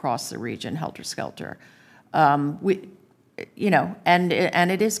spread it across the region, helter-skelter. And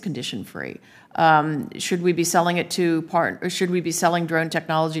it is condition-free. Should we be selling it to should we be selling drone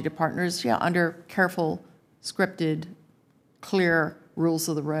technology to partners? Yeah, under careful, scripted, clear rules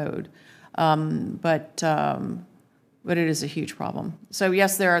of the road. But it is a huge problem. So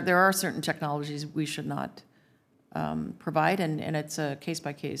yes, there are certain technologies we should not provide, and it's a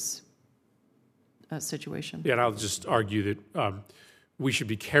case-by-case situation. Yeah, and I'll just argue that we should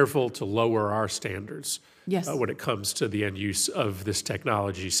be careful to lower our standards when it comes to the end use of this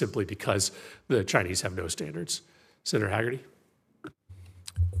technology simply because the Chinese have no standards. Senator Hagerty?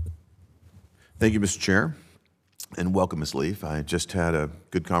 Thank you, Mr. Chair, and welcome, Ms. Leaf. I just had a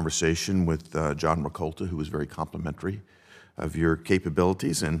good conversation with John Rakolta, who was very complimentary of your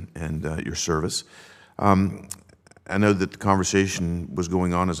capabilities and your service. I know that the conversation was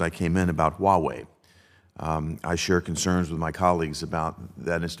going on as I came in about Huawei. I share concerns with my colleagues about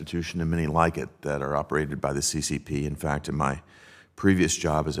that institution and many like it that are operated by the CCP. In fact, in my previous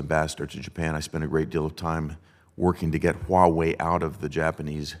job as ambassador to Japan, I spent a great deal of time working to get Huawei out of the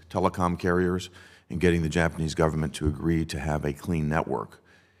Japanese telecom carriers and getting the Japanese government to agree to have a clean network.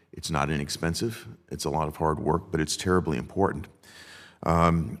 It's not inexpensive, it's a lot of hard work, but it's terribly important.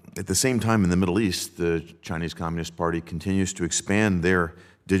 At the same time, in the Middle East, the Chinese Communist Party continues to expand their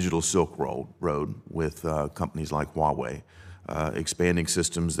digital Silk Road with companies like Huawei, expanding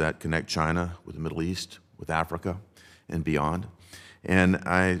systems that connect China with the Middle East, with Africa, and beyond. And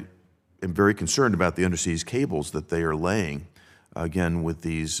I am very concerned about the underseas cables that they are laying, again, with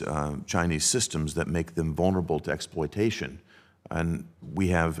these Chinese systems that make them vulnerable to exploitation. And we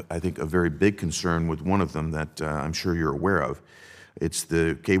have, I think, a very big concern with one of them that I'm sure you're aware of. It's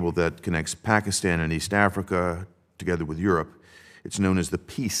the cable that connects Pakistan and East Africa together with Europe. It's known as the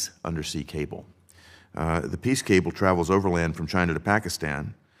Peace Undersea Cable. The Peace Cable travels overland from China to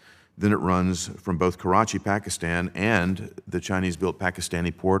Pakistan. Then it runs from both Karachi, Pakistan, and the Chinese-built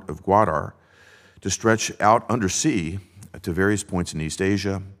Pakistani port of Gwadar to stretch out undersea to various points in East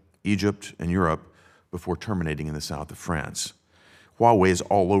Asia, Egypt, and Europe before terminating in the south of France. Huawei is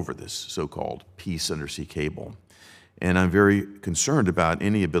all over this so-called Peace Undersea Cable. And I'm very concerned about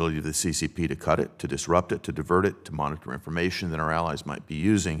any ability of the CCP to cut it, to disrupt it, to divert it, to monitor information that our allies might be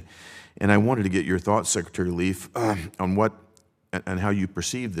using. And I wanted to get your thoughts, Secretary Leaf, on what and how you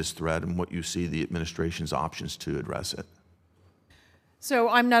perceive this threat and what you see the administration's options to address it. So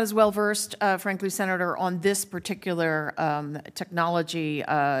I'm not as well versed, frankly, Senator, on this particular technology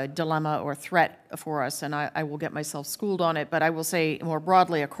dilemma or threat for us, and I will get myself schooled on it. But I will say more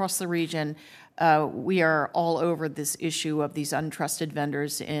broadly across the region, we are all over this issue of these untrusted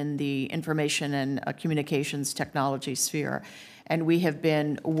vendors in the information and communications technology sphere. And we have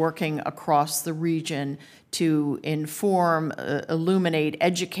been working across the region to inform, illuminate,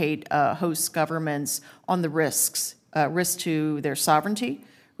 educate host governments on the risks to their sovereignty,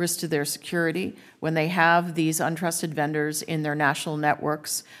 risk to their security. When they have these untrusted vendors in their national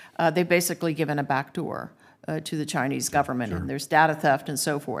networks, they've basically given a backdoor to the Chinese government, and there's data theft and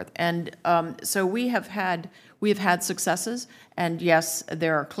so forth. And so we have had successes, and yes,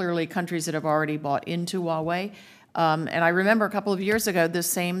 there are clearly countries that have already bought into Huawei. And I remember a couple of years ago this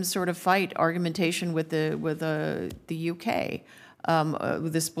same sort of argumentation with the UK.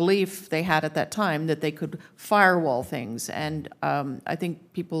 This belief they had at that time that they could firewall things, and I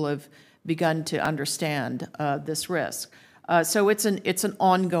think people have begun to understand this risk. So it's an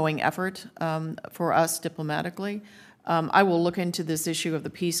ongoing effort for us diplomatically. I will look into this issue of the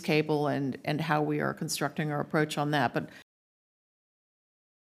peace cable and how we are constructing our approach on that. But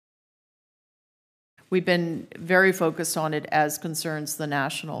we've been very focused on it as concerns the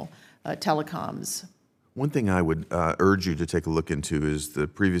national telecoms. One thing I would urge you to take a look into is the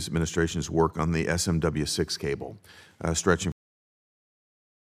previous administration's work on the SMW6 cable, stretching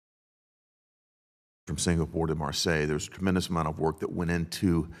from Singapore to Marseille. There's a tremendous amount of work that went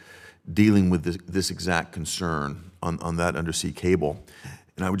into dealing with this exact concern on that undersea cable.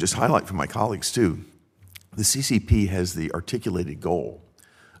 And I would just highlight for my colleagues too, the CCP has the articulated goal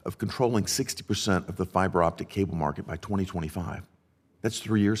of controlling 60% of the fiber optic cable market by 2025. That's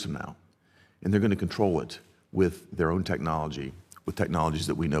 3 years from now. And they're going to control it with their own technology, with technologies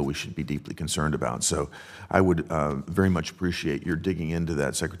that we know we should be deeply concerned about. So I would very much appreciate your digging into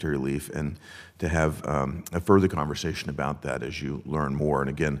that, Secretary Leif, and to have a further conversation about that as you learn more. And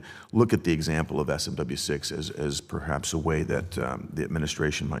again, look at the example of SMW6 as perhaps a way that the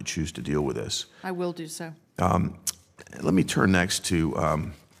administration might choose to deal with this. I will do so. Let me turn next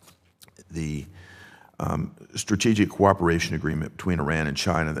to the strategic cooperation agreement between Iran and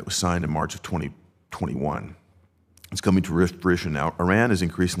China that was signed in March of 2021. It's coming to fruition now. Iran has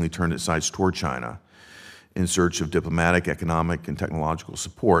increasingly turned its sights toward China in search of diplomatic, economic, and technological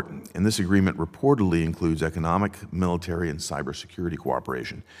support, and this agreement reportedly includes economic, military, and cybersecurity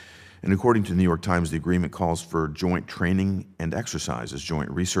cooperation. And according to the New York Times, the agreement calls for joint training and exercises, joint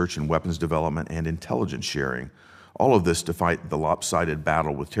research and weapons development, and intelligence sharing. All of this to fight the lopsided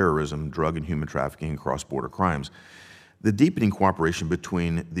battle with terrorism, drug and human trafficking, and cross-border crimes. The deepening cooperation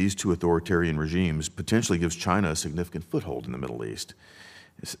between these two authoritarian regimes potentially gives China a significant foothold in the Middle East.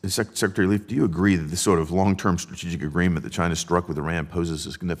 Secretary Leif, do you agree that this sort of long-term strategic agreement that China struck with Iran poses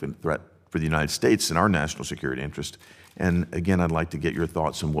a significant threat for the United States and our national security interest? And again, I'd like to get your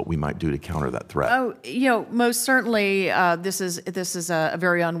thoughts on what we might do to counter that threat. Oh, most certainly, this is a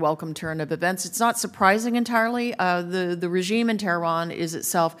very unwelcome turn of events. It's not surprising entirely. The regime in Tehran is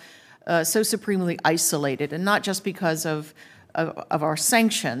itself so supremely isolated, and not just because of our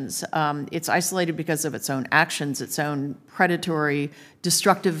sanctions. It's isolated because of its own actions, its own predatory,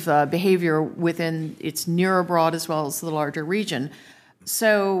 destructive behavior within its near abroad as well as the larger region.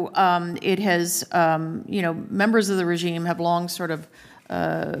 So it has, members of the regime have long sort of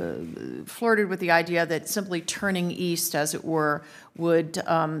flirted with the idea that simply turning east, as it were, would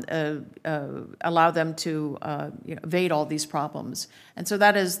allow them to evade all these problems. And so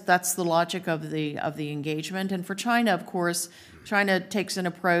that's the logic of the engagement. And for China, of course, China takes an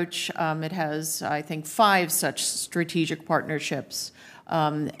approach. It has, I think, 5 such strategic partnerships,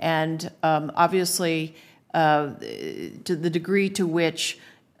 and obviously, to the degree to which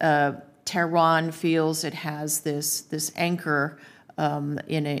Tehran feels it has this anchor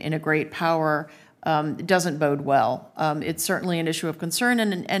in a great power, doesn't bode well. It's certainly an issue of concern,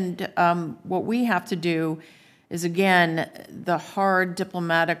 and what we have to do is, again, the hard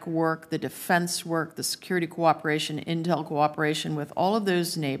diplomatic work, the defense work, the security cooperation, intel cooperation with all of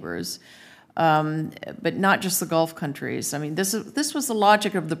those neighbors, but not just the Gulf countries. I mean, this was the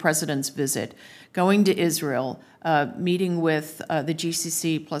logic of the president's visit, going to Israel, meeting with the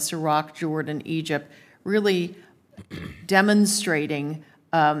GCC plus Iraq, Jordan, Egypt, really demonstrating,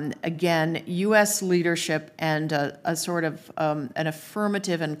 again, U.S. leadership and a sort of an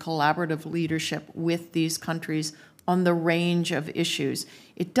affirmative and collaborative leadership with these countries on the range of issues.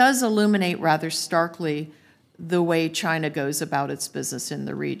 It does illuminate rather starkly the way China goes about its business in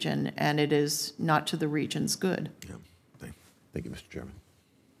the region, and it is not to the region's good. Yeah. Thank you, Mr. Chairman.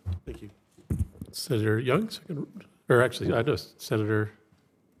 Thank you. Senator Young, second, or actually, I know Senator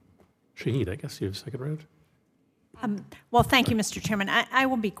Shaheen, I guess you have second round. Well, thank you, Mr. Chairman. I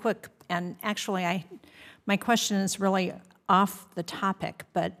will be quick, and actually, my question is really off the topic,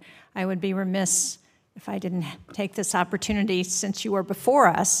 but I would be remiss if I didn't take this opportunity, since you were before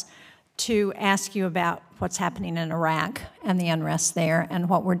us, to ask you about what's happening in Iraq and the unrest there and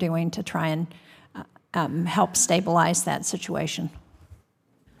what we're doing to try and help stabilize that situation.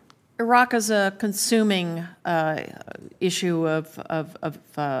 Iraq is a consuming issue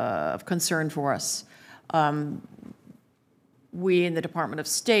of concern for us. We in the Department of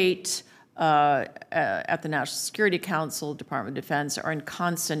State, at the National Security Council, Department of Defense, are in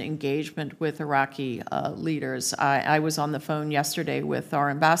constant engagement with Iraqi leaders. I was on the phone yesterday with our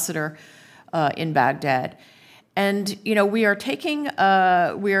ambassador in Baghdad. And, you know, we are taking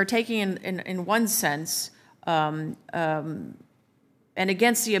in one sense, and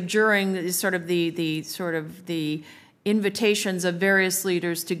against the abjuring the invitations of various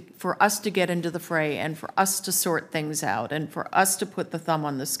leaders for us to get into the fray and for us to sort things out and for us to put the thumb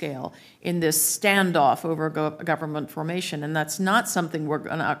on the scale in this standoff over government formation. And that's not something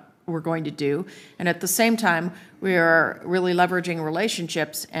we're going to do. And at the same time, we are really leveraging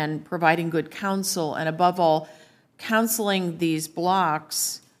relationships and providing good counsel, and above all, counseling these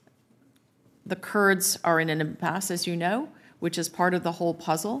blocs. The Kurds are in an impasse, as you know, which is part of the whole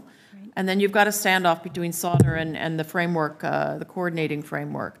puzzle. Right. And then you've got a standoff between Sadr and the framework, the coordinating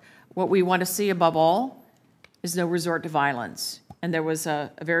framework. What we want to see above all is no resort to violence. And there was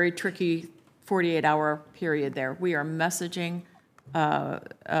a very tricky 48-hour period there. We are messaging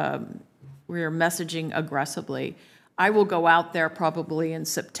aggressively. I will go out there probably in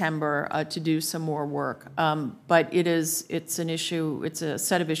September to do some more work. But it's an issue, it's a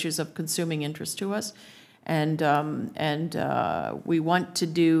set of issues of consuming interest to us. And we want to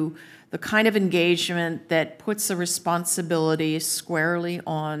do the kind of engagement that puts the responsibility squarely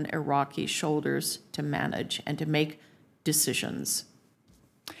on Iraqi shoulders to manage and to make decisions.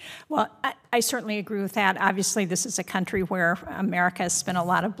 Well, I certainly agree with that. Obviously, this is a country where America has spent a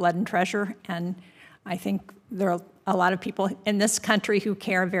lot of blood and treasure, and I think there are a lot of people in this country who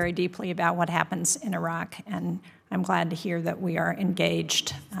care very deeply about what happens in Iraq, and I'm glad to hear that we are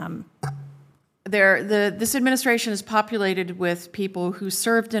engaged. This administration is populated with people who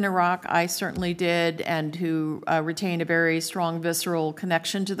served in Iraq. I certainly did, and who retain a very strong visceral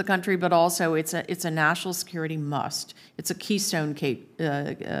connection to the country. But also, it's a national security must. It's a keystone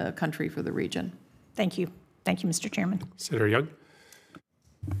country for the region. Thank you, Mr. Chairman. Senator Young.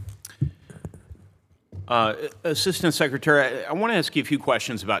 Assistant Secretary, I want to ask you a few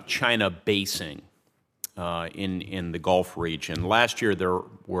questions about China basing in the Gulf region. Last year, there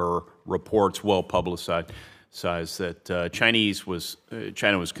were reports, well publicized, that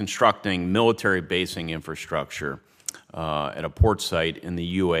China was constructing military basing infrastructure at a port site in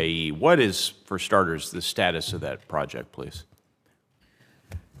the UAE. What is, for starters, the status of that project, please?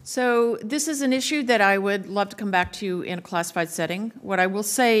 So this is an issue that I would love to come back to you in a classified setting. What I will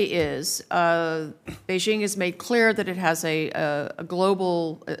say is Beijing has made clear that it has a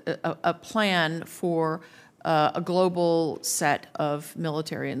global plan for a global set of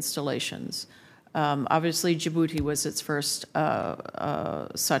military installations. Obviously, Djibouti was its first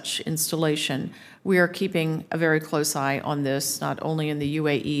such installation. We are keeping a very close eye on this, not only in the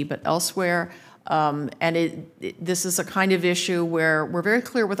UAE, but elsewhere. And this is a kind of issue where we're very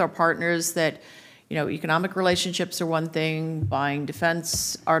clear with our partners that, you know, economic relationships are one thing, buying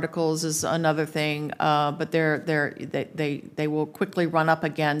defense articles is another thing, but they will quickly run up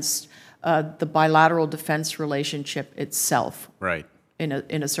against the bilateral defense relationship itself, right, in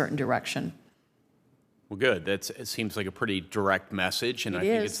a certain direction. Well, good. It seems like a pretty direct message, and I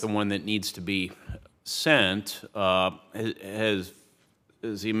think it's the one that needs to be sent.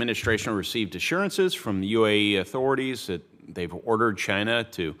 Has the administration received assurances from the UAE authorities that they've ordered China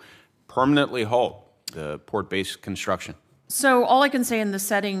to permanently halt the port-based construction? So all I can say in this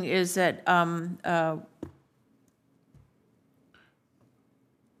setting is that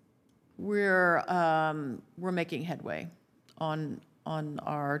we're making headway on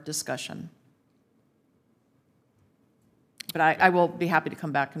our discussion. But I will be happy to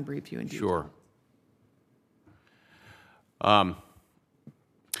come back and brief you in detail. Sure.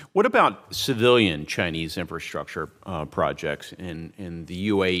 What about civilian Chinese infrastructure projects in the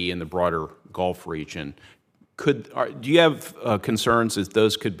UAE and the broader Gulf region? Do you have concerns that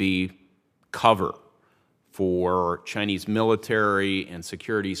those could be cover for Chinese military and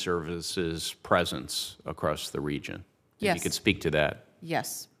security services presence across the region? Yes. If you could speak to that.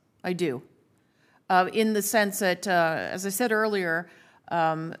 Yes, I do. In the sense that, as I said earlier,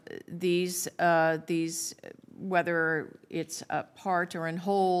 these whether it's a part or in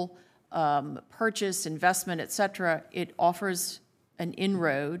whole, purchase, investment, et cetera, it offers an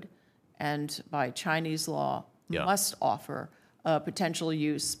inroad, and by Chinese law, must offer potential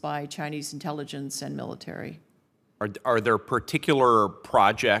use by Chinese intelligence and military. Are there particular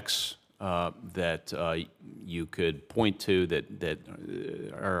projects that you could point to that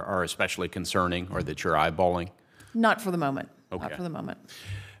are especially concerning or that you're eyeballing? Not for the moment. Okay. Not for the moment.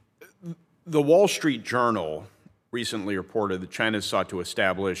 The Wall Street Journal recently reported that China sought to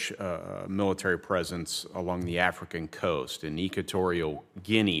establish a military presence along the African coast. In Equatorial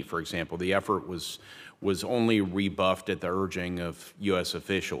Guinea, for example, the effort was only rebuffed at the urging of U.S.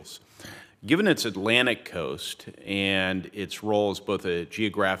 officials. Given its Atlantic coast and its role as both a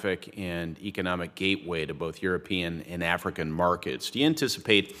geographic and economic gateway to both European and African markets, do you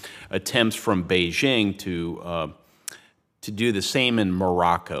anticipate attempts from Beijing to do the same in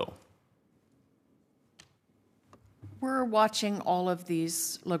Morocco? We're watching all of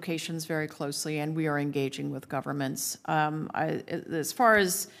these locations very closely, and we are engaging with governments. As far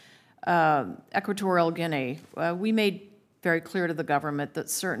as Equatorial Guinea, we made very clear to the government that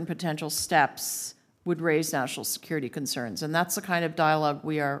certain potential steps would raise national security concerns, and that's the kind of dialogue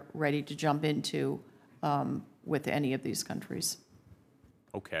we are ready to jump into with any of these countries.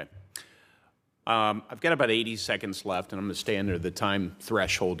 Okay. I've got about 80 seconds left, and I'm going to stay under the time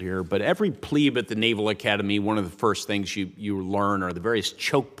threshold here. But every plebe at the Naval Academy, one of the first things you learn are the various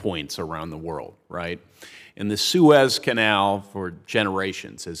choke points around the world, right? And the Suez Canal for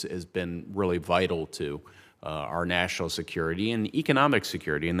generations has been really vital to our national security and economic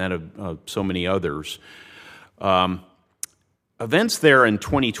security, and that of so many others. Events there in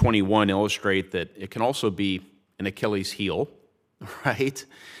 2021 illustrate that it can also be an Achilles heel, right?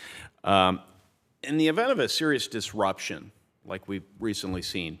 In the event of a serious disruption, like we've recently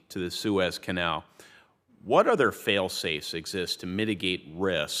seen to the Suez Canal, what other fail-safes exist to mitigate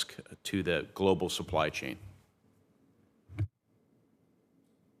risk to the global supply chain?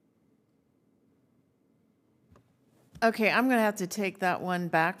 Okay, I'm going to have to take that one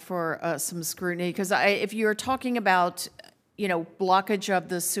back for some scrutiny, because if you're talking about, blockage of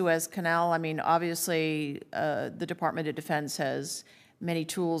the Suez Canal, I mean, obviously the Department of Defense has many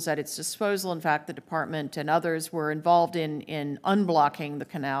tools at its disposal. In fact, the department and others were involved in unblocking the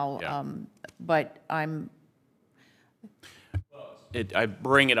canal. Yeah. But I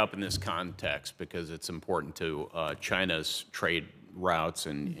bring it up in this context because it's important to China's trade routes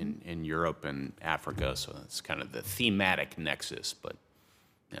in Europe and Africa, so it's kind of the thematic nexus, but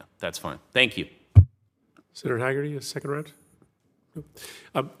yeah, that's fine. Thank you. Senator Hagerty, a second round?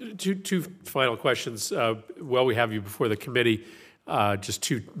 Two final questions. While we have you before the committee, just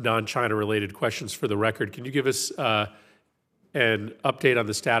two non-China related questions for the record. Can you give us an update on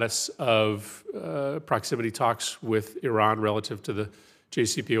the status of proximity talks with Iran relative to the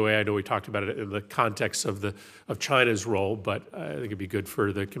JCPOA? I know we talked about it in the context of China's role, but I think it'd be good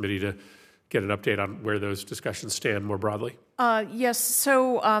for the committee to get an update on where those discussions stand more broadly. Yes.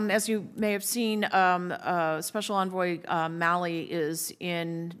 So, as you may have seen, Special Envoy Malley is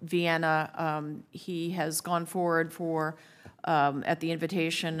in Vienna. He has gone forward for, at the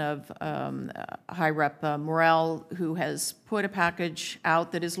invitation of High Rep Morell, who has put a package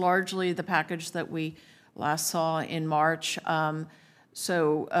out that is largely the package that we last saw in March.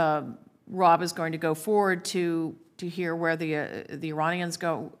 So Rob is going to go forward to hear where the Iranians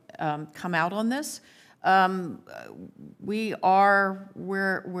come out on this. We are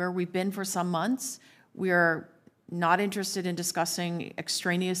where we've been for some months. We are not interested in discussing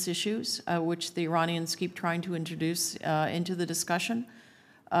extraneous issues, which the Iranians keep trying to introduce into the discussion.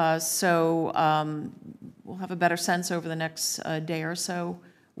 So we'll have a better sense over the next day or so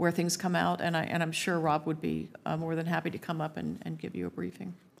where things come out, and I'm sure Rob would be more than happy to come up and give you a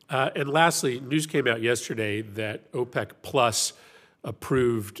briefing. And lastly, news came out yesterday that OPEC Plus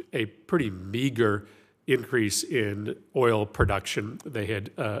approved a pretty meager increase in oil production. They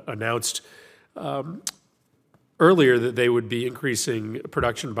had announced earlier that they would be increasing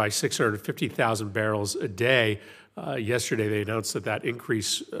production by 650,000 barrels a day. Yesterday, they announced that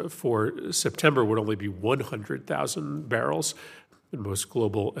increase for September would only be 100,000 barrels. And most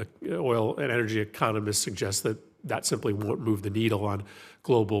global oil and energy economists suggest that simply won't move the needle on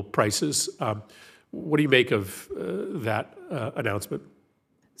global prices. What do you make of that announcement?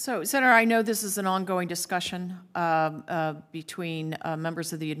 So, Senator, I know this is an ongoing discussion between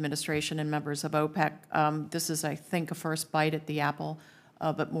members of the administration and members of OPEC. This is, I think, a first bite at the apple,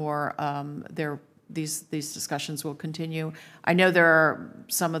 but more these discussions will continue. I know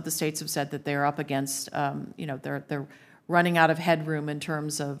some of the states have said that they're up against, they're running out of headroom in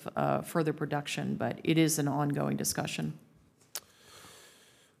terms of further production, but it is an ongoing discussion.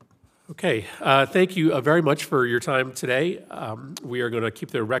 Okay, thank you very much for your time today. We are going to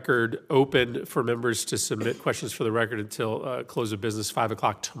keep the record open for members to submit questions for the record until close of business, 5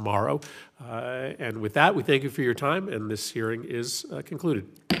 o'clock tomorrow. And with that, we thank you for your time, and this hearing is concluded.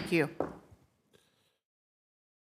 Thank you.